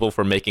responsible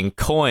for making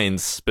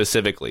coins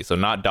specifically, so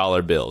not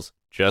dollar bills,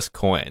 just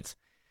coins.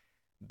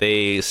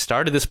 They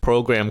started this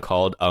program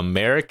called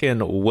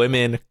American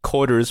Women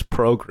Quarters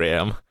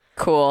Program.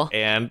 Cool.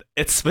 And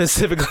it's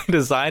specifically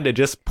designed to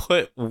just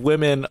put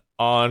women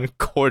on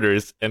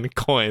quarters and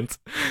coins.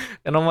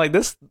 And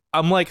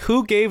I'm like,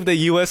 who gave the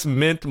U.S.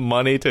 Mint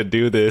money to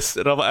do this?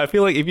 And I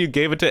feel like if you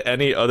gave it to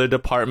any other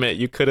department,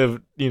 you could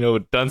have,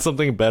 done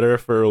something better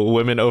for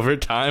women over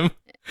time.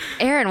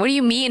 Aaron, what do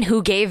you mean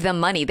who gave them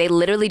money? They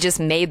literally just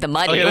made the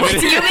money. Okay, What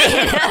do you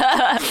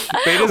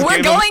mean?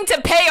 We're going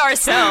to pay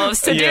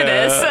ourselves to do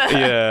this.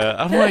 Yeah.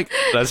 I'm like,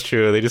 that's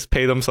true. They just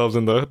pay themselves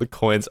in the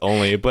coins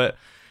only. But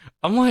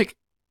I'm like,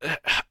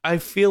 I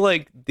feel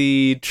like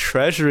the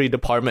Treasury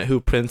Department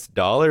who prints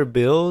dollar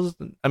bills,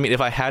 I mean,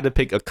 if I had to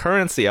pick a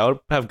currency, I would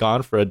have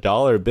gone for a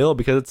dollar bill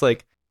because it's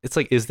like,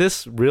 is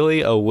this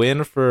really a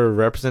win for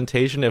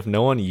representation if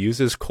no one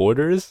uses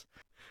quarters?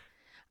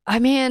 I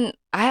mean,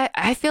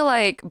 I feel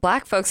like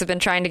black folks have been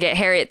trying to get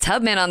Harriet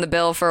Tubman on the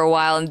bill for a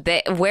while, and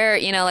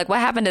what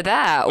happened to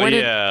that?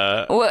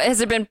 What has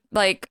there been,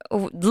 like,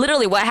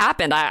 literally what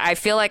happened? I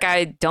feel like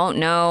I don't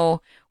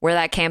know where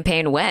that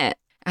campaign went.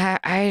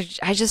 I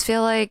just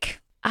feel like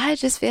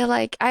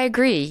I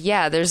agree.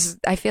 Yeah,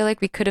 I feel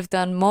like we could have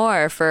done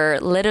more for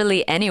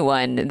literally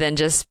anyone than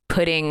just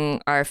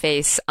putting our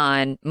face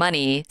on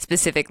money,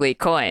 specifically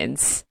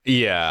coins.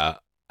 Yeah.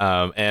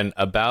 And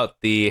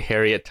about the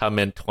Harriet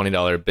Tubman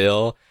 $20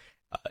 bill,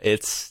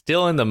 it's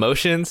still in the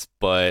motions,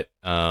 but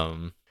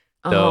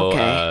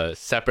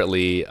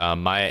separately,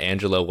 Maya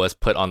Angelou was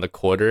put on the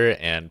quarter,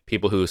 and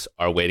people who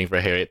are waiting for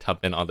Harriet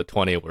Tubman on the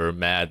 20 were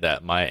mad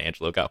that Maya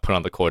Angelou got put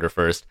on the quarter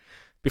first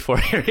before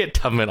Harriet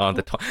Tubman on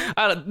the 20.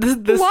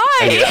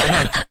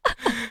 Why?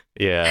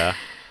 Yeah.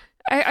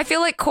 I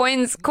feel like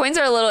coins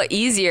are a little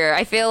easier.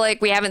 I feel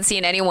like we haven't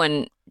seen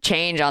anyone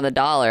change on the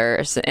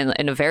dollar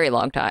in a very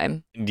long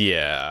time.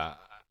 Yeah.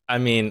 I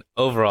mean,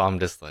 overall, I'm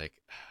just like,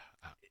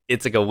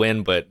 it's like a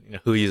win, but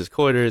who uses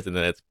quarters, and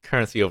then it's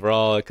currency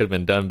overall. It could have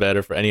been done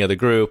better for any other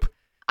group.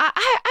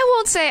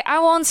 I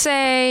won't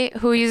say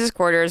who uses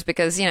quarters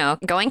because,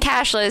 going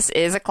cashless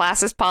is a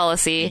classist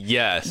policy.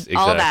 Yes, exactly.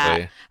 All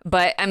that.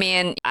 But I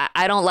mean,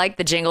 I don't like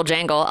the jingle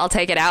jangle. I'll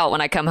take it out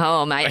when I come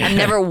home. I'm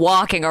never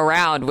walking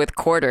around with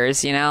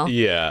quarters,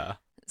 Yeah.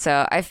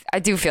 So I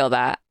do feel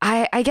that.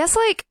 I guess,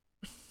 like,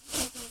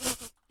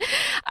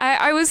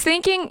 I was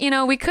thinking,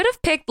 we could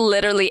have picked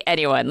literally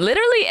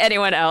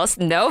anyone else,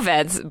 no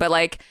offense, but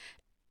like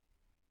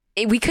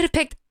we could have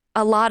picked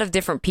a lot of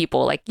different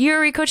people, like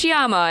Yuri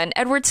Kochiyama and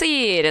Edward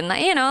Said, and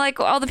like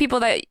all the people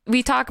that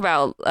we talk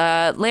about,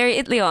 Larry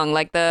Itliong,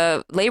 like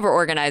the labor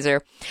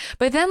organizer.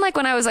 But then, like,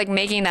 when I was like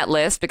making that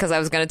list because I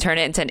was going to turn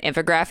it into an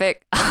infographic,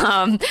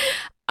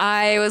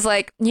 I was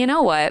like, you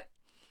know what?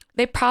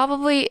 They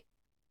probably,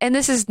 and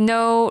this is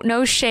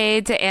no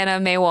shade to Anna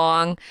May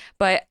Wong,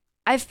 but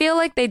I feel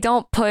like they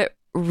don't put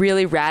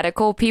really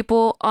radical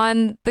people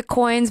on the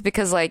coins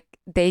because, like,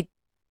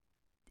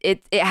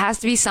 it has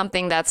to be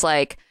something that's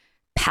like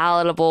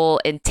palatable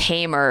and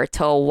tamer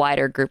to a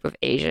wider group of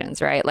Asians,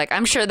 right? Like,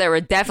 I'm sure there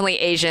were definitely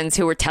Asians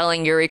who were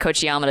telling Yuri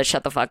Kochiyama to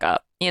shut the fuck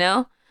up,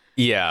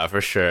 Yeah, for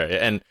sure.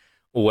 And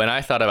when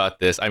I thought about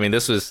this, I mean,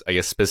 this was, I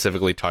guess,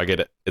 specifically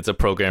targeted. It's a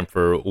program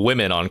for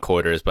women on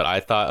quarters, but I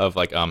thought of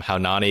like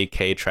Haunani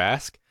K.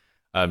 Trask.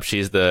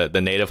 She's the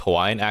native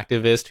Hawaiian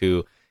activist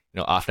who,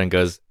 often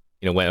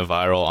went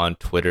viral on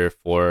Twitter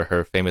for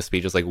her famous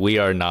speeches like, "We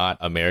are not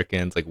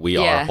Americans, like we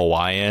are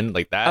Hawaiian,"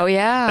 like that. Oh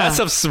yeah, that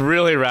stuff's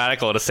really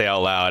radical to say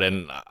out loud.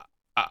 And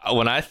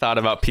when I thought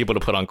about people to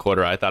put on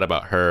quarter, I thought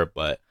about her.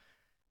 But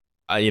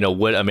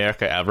would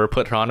America ever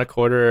put her on a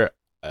quarter?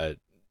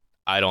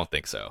 I don't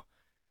think so.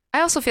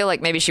 I also feel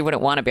like maybe she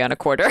wouldn't want to be on a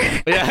quarter.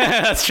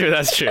 Yeah, that's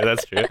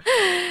true.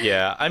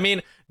 Yeah, I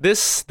mean,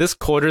 this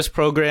quarters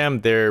program,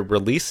 they're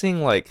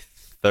releasing like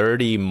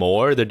 30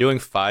 more. They're doing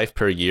 5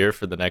 per year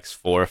for the next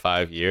 4 or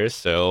 5 years.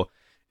 So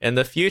in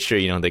the future,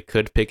 they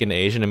could pick an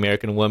Asian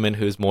American woman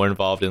who's more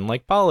involved in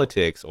like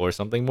politics or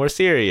something more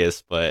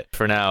serious. But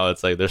for now,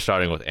 it's like they're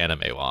starting with Anna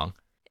May Wong.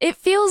 It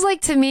feels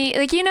like to me,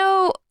 like,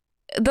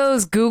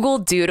 those Google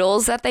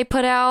Doodles that they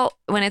put out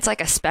when it's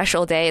like a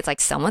special day. It's like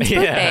someone's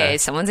birthday,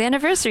 someone's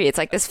anniversary. It's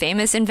like this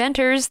famous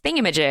inventor's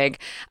thingamajig.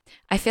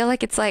 I feel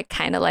like it's like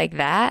kind of like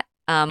that.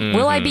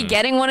 Will I be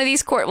getting one of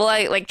these quarters? Will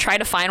I like try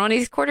to find one of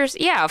these quarters?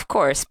 Yeah, of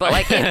course. But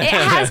like it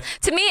has,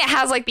 to me, it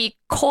has like the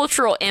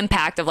cultural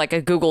impact of like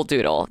a Google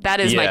Doodle. That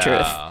is my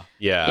truth.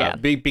 Yeah.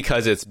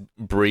 Because it's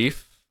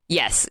brief.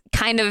 Yes,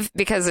 kind of,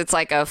 because it's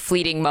like a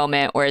fleeting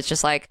moment where it's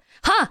just like,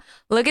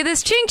 look at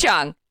this ching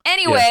chong.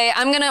 Anyway,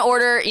 I'm going to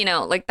order,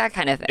 like that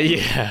kind of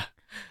thing.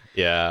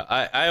 Yeah.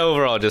 I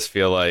overall just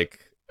feel like,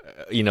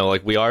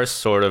 like we are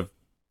sort of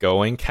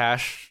going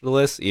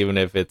cashless, even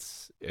if it's,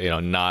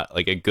 not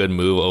like a good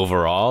move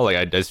overall. Like,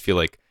 I just feel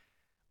like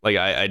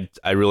I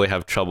really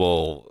have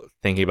trouble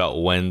thinking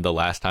about when the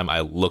last time I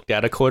looked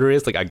at a quarter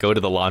is. Like, I go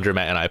to the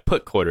laundromat and I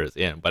put quarters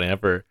in, but I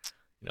never,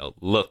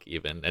 look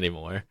even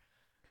anymore.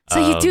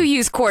 So you do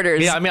use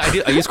quarters? Yeah, I mean,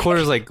 I use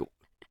quarters like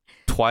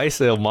twice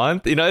a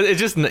month.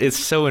 It's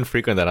so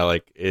infrequent that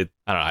I don't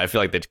know. I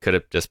feel like they could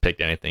have just picked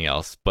anything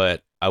else.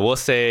 But I will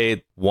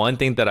say one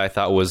thing that I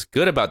thought was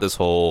good about this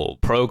whole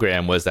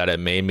program was that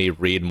it made me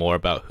read more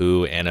about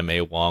who Anna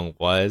May Wong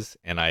was.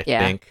 And I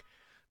think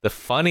the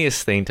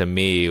funniest thing to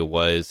me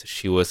was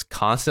she was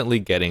constantly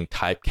getting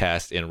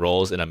typecast in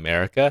roles in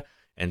America,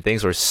 and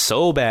things were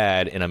so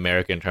bad in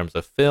America in terms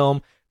of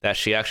film that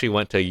she actually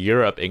went to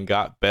Europe and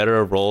got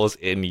better roles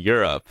in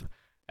Europe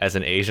as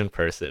an Asian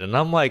person. And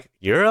I'm like,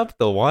 Europe,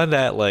 the one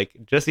that like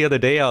just the other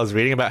day I was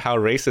reading about how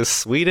racist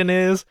Sweden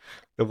is,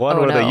 the one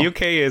where the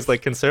UK is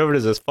like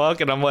conservative as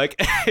fuck. And I'm like,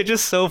 it's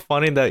just so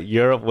funny that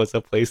Europe was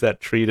a place that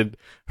treated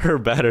her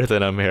better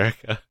than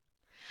America.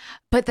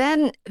 But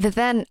then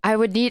I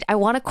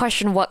want to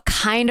question, what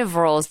kind of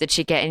roles did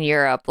she get in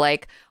Europe?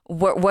 Like,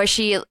 were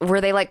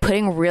they like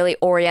putting really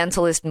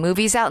Orientalist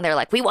movies out and they're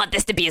like, we want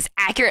this to be as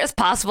accurate as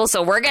possible,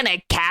 so we're going to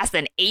cast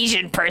an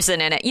Asian person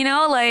in it,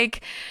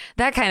 like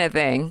that kind of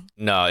thing?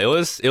 No, it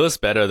was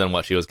better than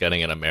what she was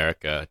getting in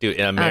America. Dude,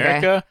 in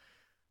America,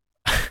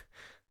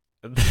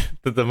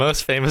 the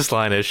most famous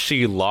line is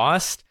she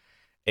lost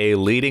a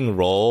leading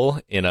role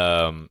in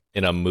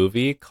a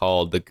movie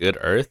called The Good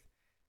Earth.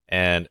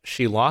 And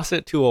she lost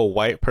it to a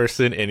white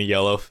person in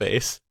yellow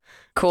face.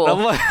 Cool.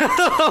 I'm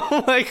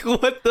like,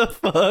 what the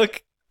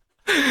fuck?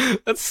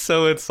 That's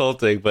so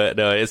insulting. But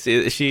no,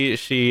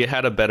 she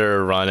had a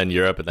better run in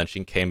Europe, and then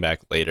she came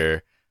back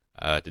later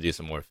to do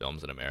some more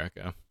films in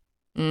America.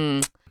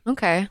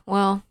 Okay.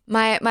 Well,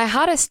 my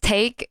hottest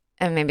take,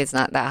 and maybe it's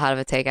not that hot of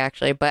a take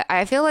actually, but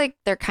I feel like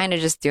they're kind of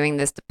just doing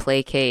this to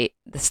placate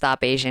the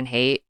Stop Asian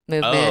Hate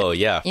movement. Oh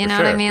yeah, you know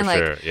what I mean? Like,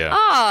 sure,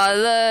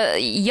 yeah.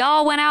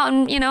 Y'all went out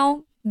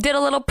and did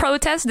a little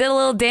protest, did a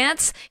little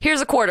dance.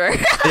 Here's a quarter.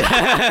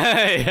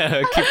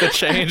 Yeah, keep the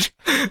change,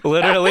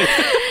 literally.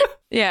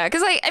 Yeah,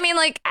 because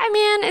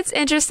it's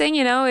interesting.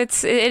 It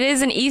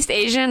is an East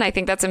Asian. I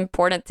think that's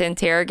important to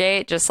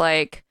interrogate. Just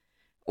like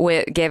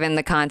given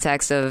the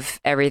context of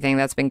everything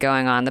that's been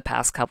going on the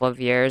past couple of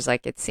years,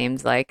 like it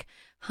seems like,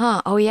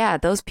 oh yeah,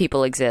 those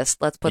people exist.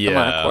 Let's put them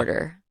on a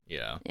quarter.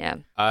 Yeah.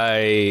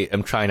 I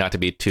am trying not to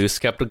be too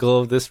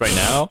skeptical of this right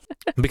now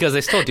because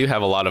they still do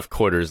have a lot of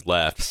quarters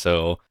left.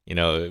 So,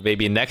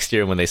 maybe next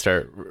year when they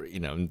start,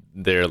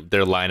 their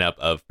lineup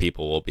of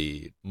people will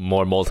be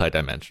more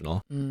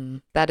multidimensional.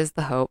 That is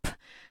the hope.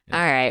 Yeah.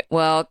 All right.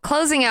 Well,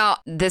 closing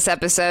out this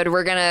episode,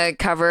 we're going to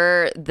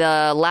cover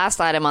the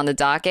last item on the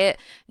docket.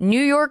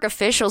 New York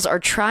officials are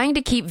trying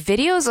to keep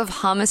videos of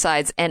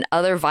homicides and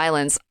other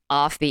violence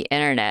off the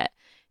internet.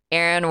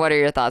 Aaron, what are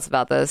your thoughts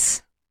about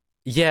this?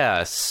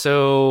 Yeah,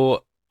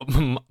 so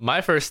my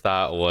first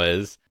thought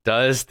was,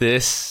 does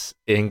this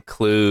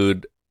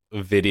include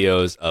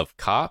videos of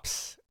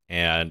cops?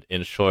 And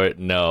in short,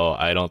 no,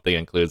 I don't think it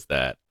includes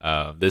that.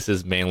 This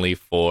is mainly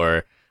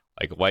for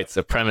like white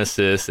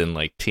supremacists and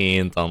like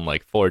teens on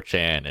like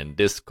 4chan and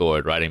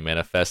Discord writing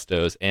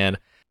manifestos. And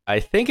I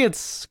think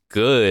it's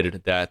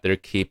good that they're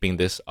keeping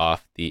this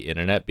off the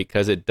internet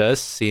because it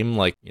does seem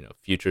like,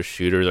 future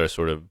shooters are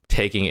sort of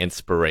taking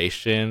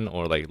inspiration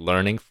or like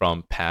learning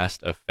from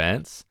past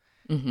offense.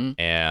 Mm-hmm.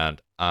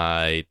 And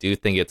I do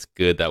think it's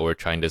good that we're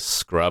trying to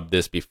scrub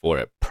this before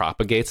it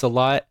propagates a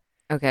lot.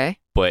 Okay.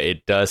 But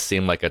it does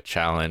seem like a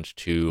challenge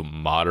to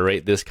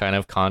moderate this kind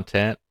of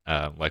content,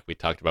 like we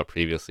talked about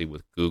previously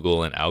with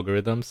Google and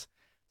algorithms.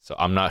 So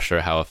I'm not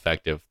sure how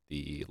effective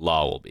the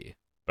law will be,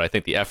 but I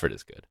think the effort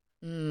is good.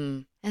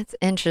 That's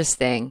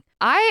interesting.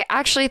 I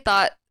actually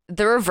thought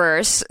the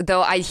reverse,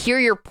 though I hear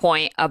your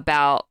point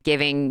about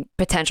giving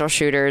potential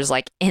shooters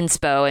like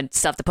inspo and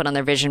stuff to put on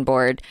their vision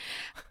board.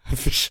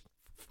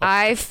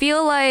 I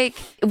feel like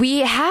we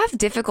have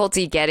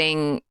difficulty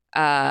getting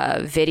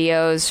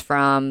videos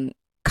from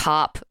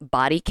cop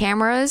body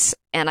cameras.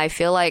 And I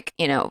feel like,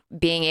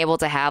 being able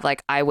to have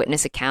like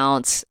eyewitness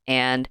accounts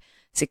and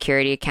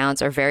security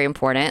accounts are very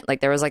important.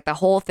 Like there was like the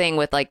whole thing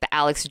with like the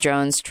Alex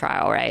Jones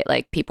trial, right?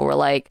 Like people were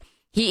like,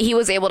 he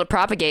was able to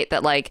propagate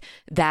that like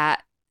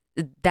that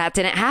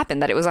didn't happen,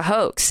 that it was a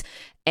hoax.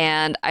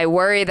 And I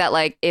worry that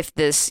like if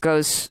this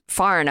goes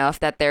far enough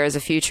that there is a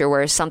future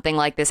where something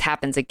like this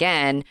happens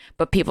again,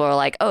 but people are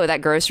like, oh,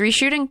 that grocery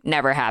shooting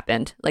never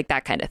happened, like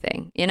that kind of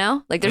thing,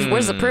 like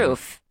where's the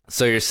proof?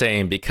 So you're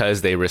saying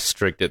because they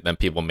restrict it, then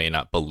people may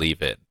not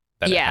believe it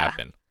that it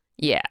happened.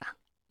 Yeah.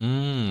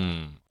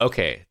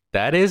 Okay.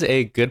 That is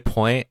a good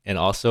point and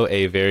also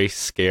a very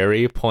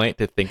scary point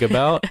to think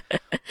about.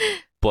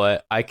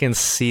 But I can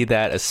see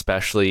that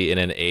especially in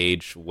an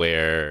age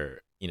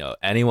where,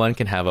 anyone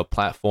can have a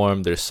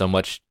platform. There's so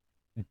much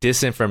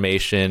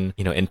disinformation,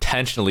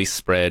 intentionally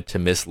spread to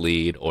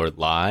mislead or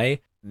lie.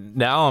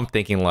 Now I'm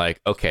thinking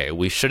like, okay,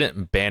 we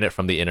shouldn't ban it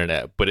from the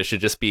internet, but it should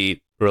just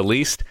be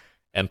released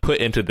and put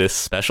into this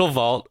special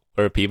vault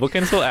where people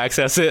can still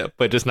access it,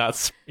 but just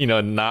not,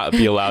 not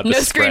be allowed to no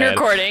screen spread.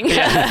 Recording.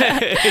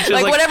 Yeah.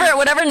 like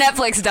whatever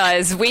Netflix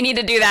does, we need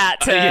to do that.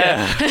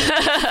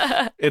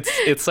 Yeah.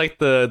 It's like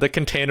the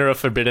container of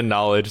forbidden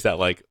knowledge that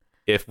like,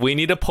 if we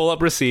need to pull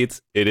up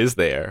receipts, it is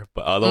there,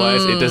 but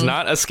otherwise it does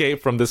not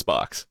escape from this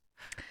box.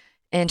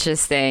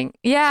 Interesting.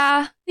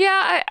 Yeah.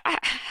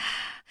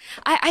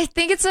 I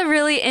think it's a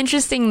really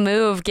interesting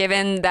move,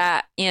 given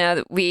that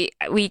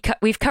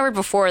we've covered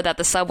before that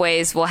the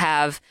subways will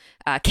have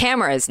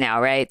cameras now,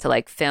 right, to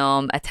like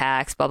film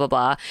attacks, blah blah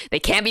blah.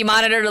 They can't be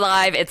monitored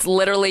live. It's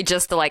literally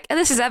just to like,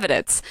 this is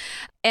evidence.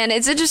 And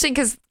it's interesting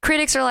because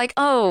critics are like,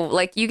 oh,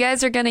 like you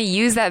guys are going to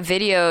use that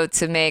video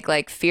to make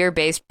like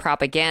fear-based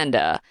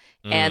propaganda.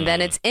 And then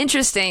it's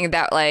interesting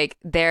that like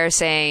they're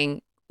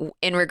saying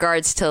in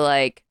regards to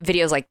like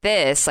videos like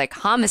this, like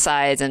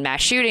homicides and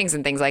mass shootings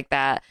and things like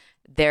that,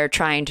 they're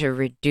trying to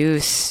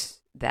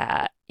reduce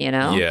that, you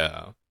know?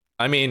 Yeah.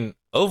 I mean,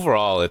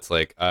 overall, it's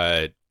like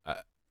I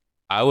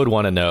would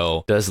want to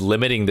know, does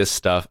limiting this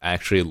stuff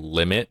actually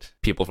limit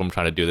people from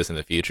trying to do this in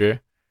the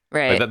future?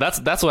 Right. Like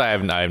that's what I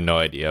have no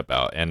idea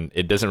about, and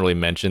it doesn't really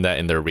mention that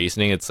in their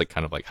reasoning. It's like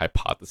kind of like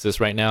hypothesis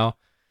right now.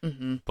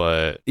 Mm-hmm.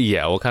 But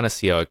yeah, we'll kind of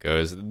see how it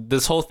goes.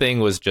 This whole thing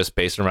was just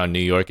based around New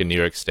York and New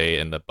York State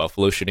and the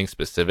Buffalo shooting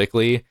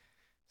specifically.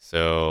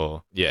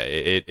 So yeah,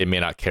 it may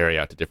not carry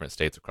out to different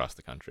states across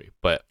the country.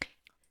 But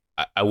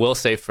I will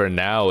say for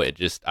now,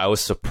 I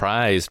was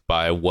surprised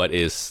by what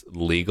is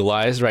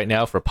legalized right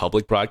now for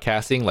public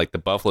broadcasting. Like the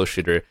Buffalo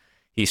shooter,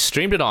 he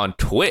streamed it on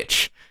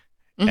Twitch.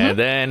 And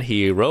then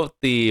he wrote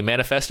the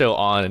manifesto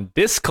on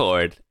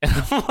Discord. And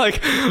I'm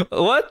like,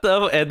 what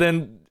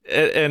the?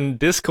 And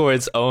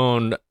Discord's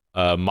own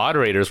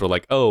moderators were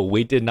like, oh,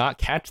 we did not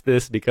catch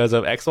this because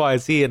of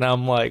XYZ. And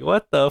I'm like,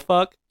 what the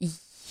fuck?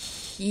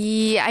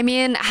 Yeah, I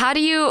mean, how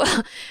do you...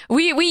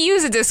 We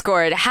use a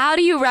Discord. How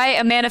do you write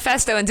a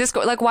manifesto in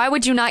Discord? Like, why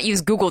would you not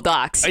use Google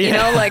Docs? You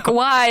know, like,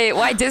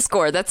 why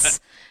Discord?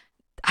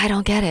 I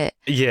don't get it.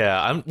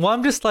 Yeah,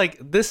 I'm just like,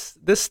 this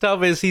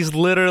stuff is, he's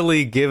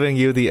literally giving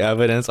you the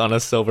evidence on a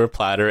silver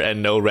platter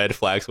and no red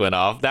flags went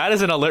off. That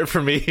is an alert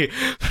for me.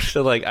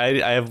 So like,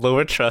 I have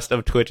lower trust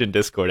of Twitch and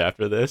Discord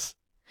after this.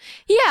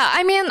 Yeah,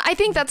 I mean, I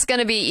think that's going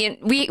to be,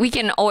 we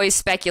can always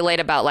speculate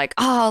about like,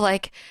 oh,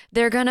 like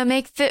they're going to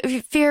make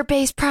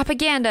fear-based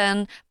propaganda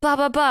and blah,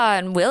 blah, blah.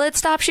 And will it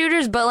stop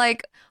shooters? But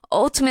like,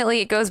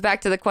 ultimately it goes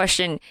back to the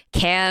question,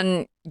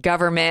 can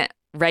government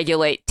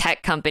regulate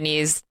tech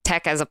companies,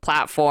 tech as a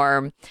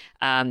platform?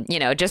 You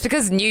know, just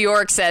because New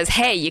York says,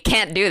 hey, you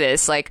can't do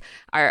this, like,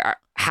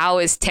 how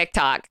is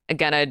TikTok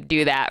gonna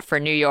do that for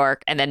New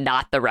York and then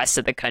not the rest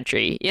of the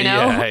country, you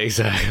know? Yeah,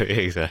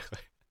 exactly.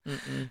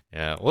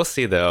 Yeah, we'll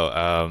see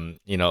though.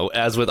 You know,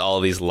 as with all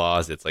of these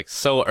laws, it's like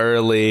so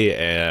early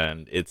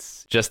and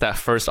it's just that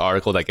first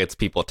article that gets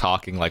people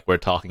talking like we're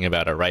talking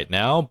about it right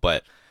now.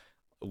 But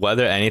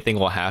whether anything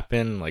will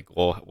happen, like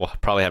we'll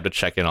probably have to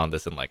check in on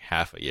this in like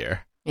half a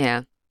year.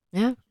 Yeah.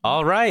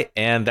 All right.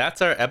 And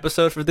that's our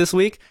episode for this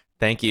week.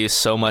 Thank you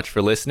so much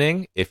for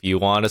listening. If you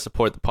want to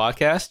support the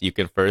podcast, you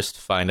can first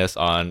find us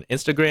on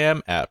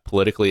Instagram at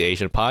Politically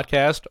Asian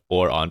Podcast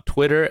or on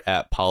Twitter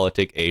at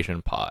Politic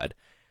Asian Pod.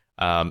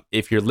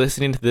 If you're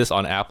listening to this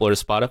on Apple or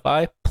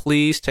Spotify,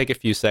 please take a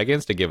few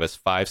seconds to give us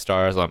 5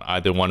 stars on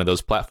either one of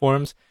those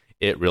platforms.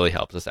 It really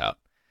helps us out.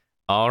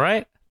 All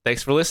right.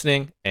 Thanks for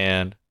listening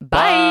and bye.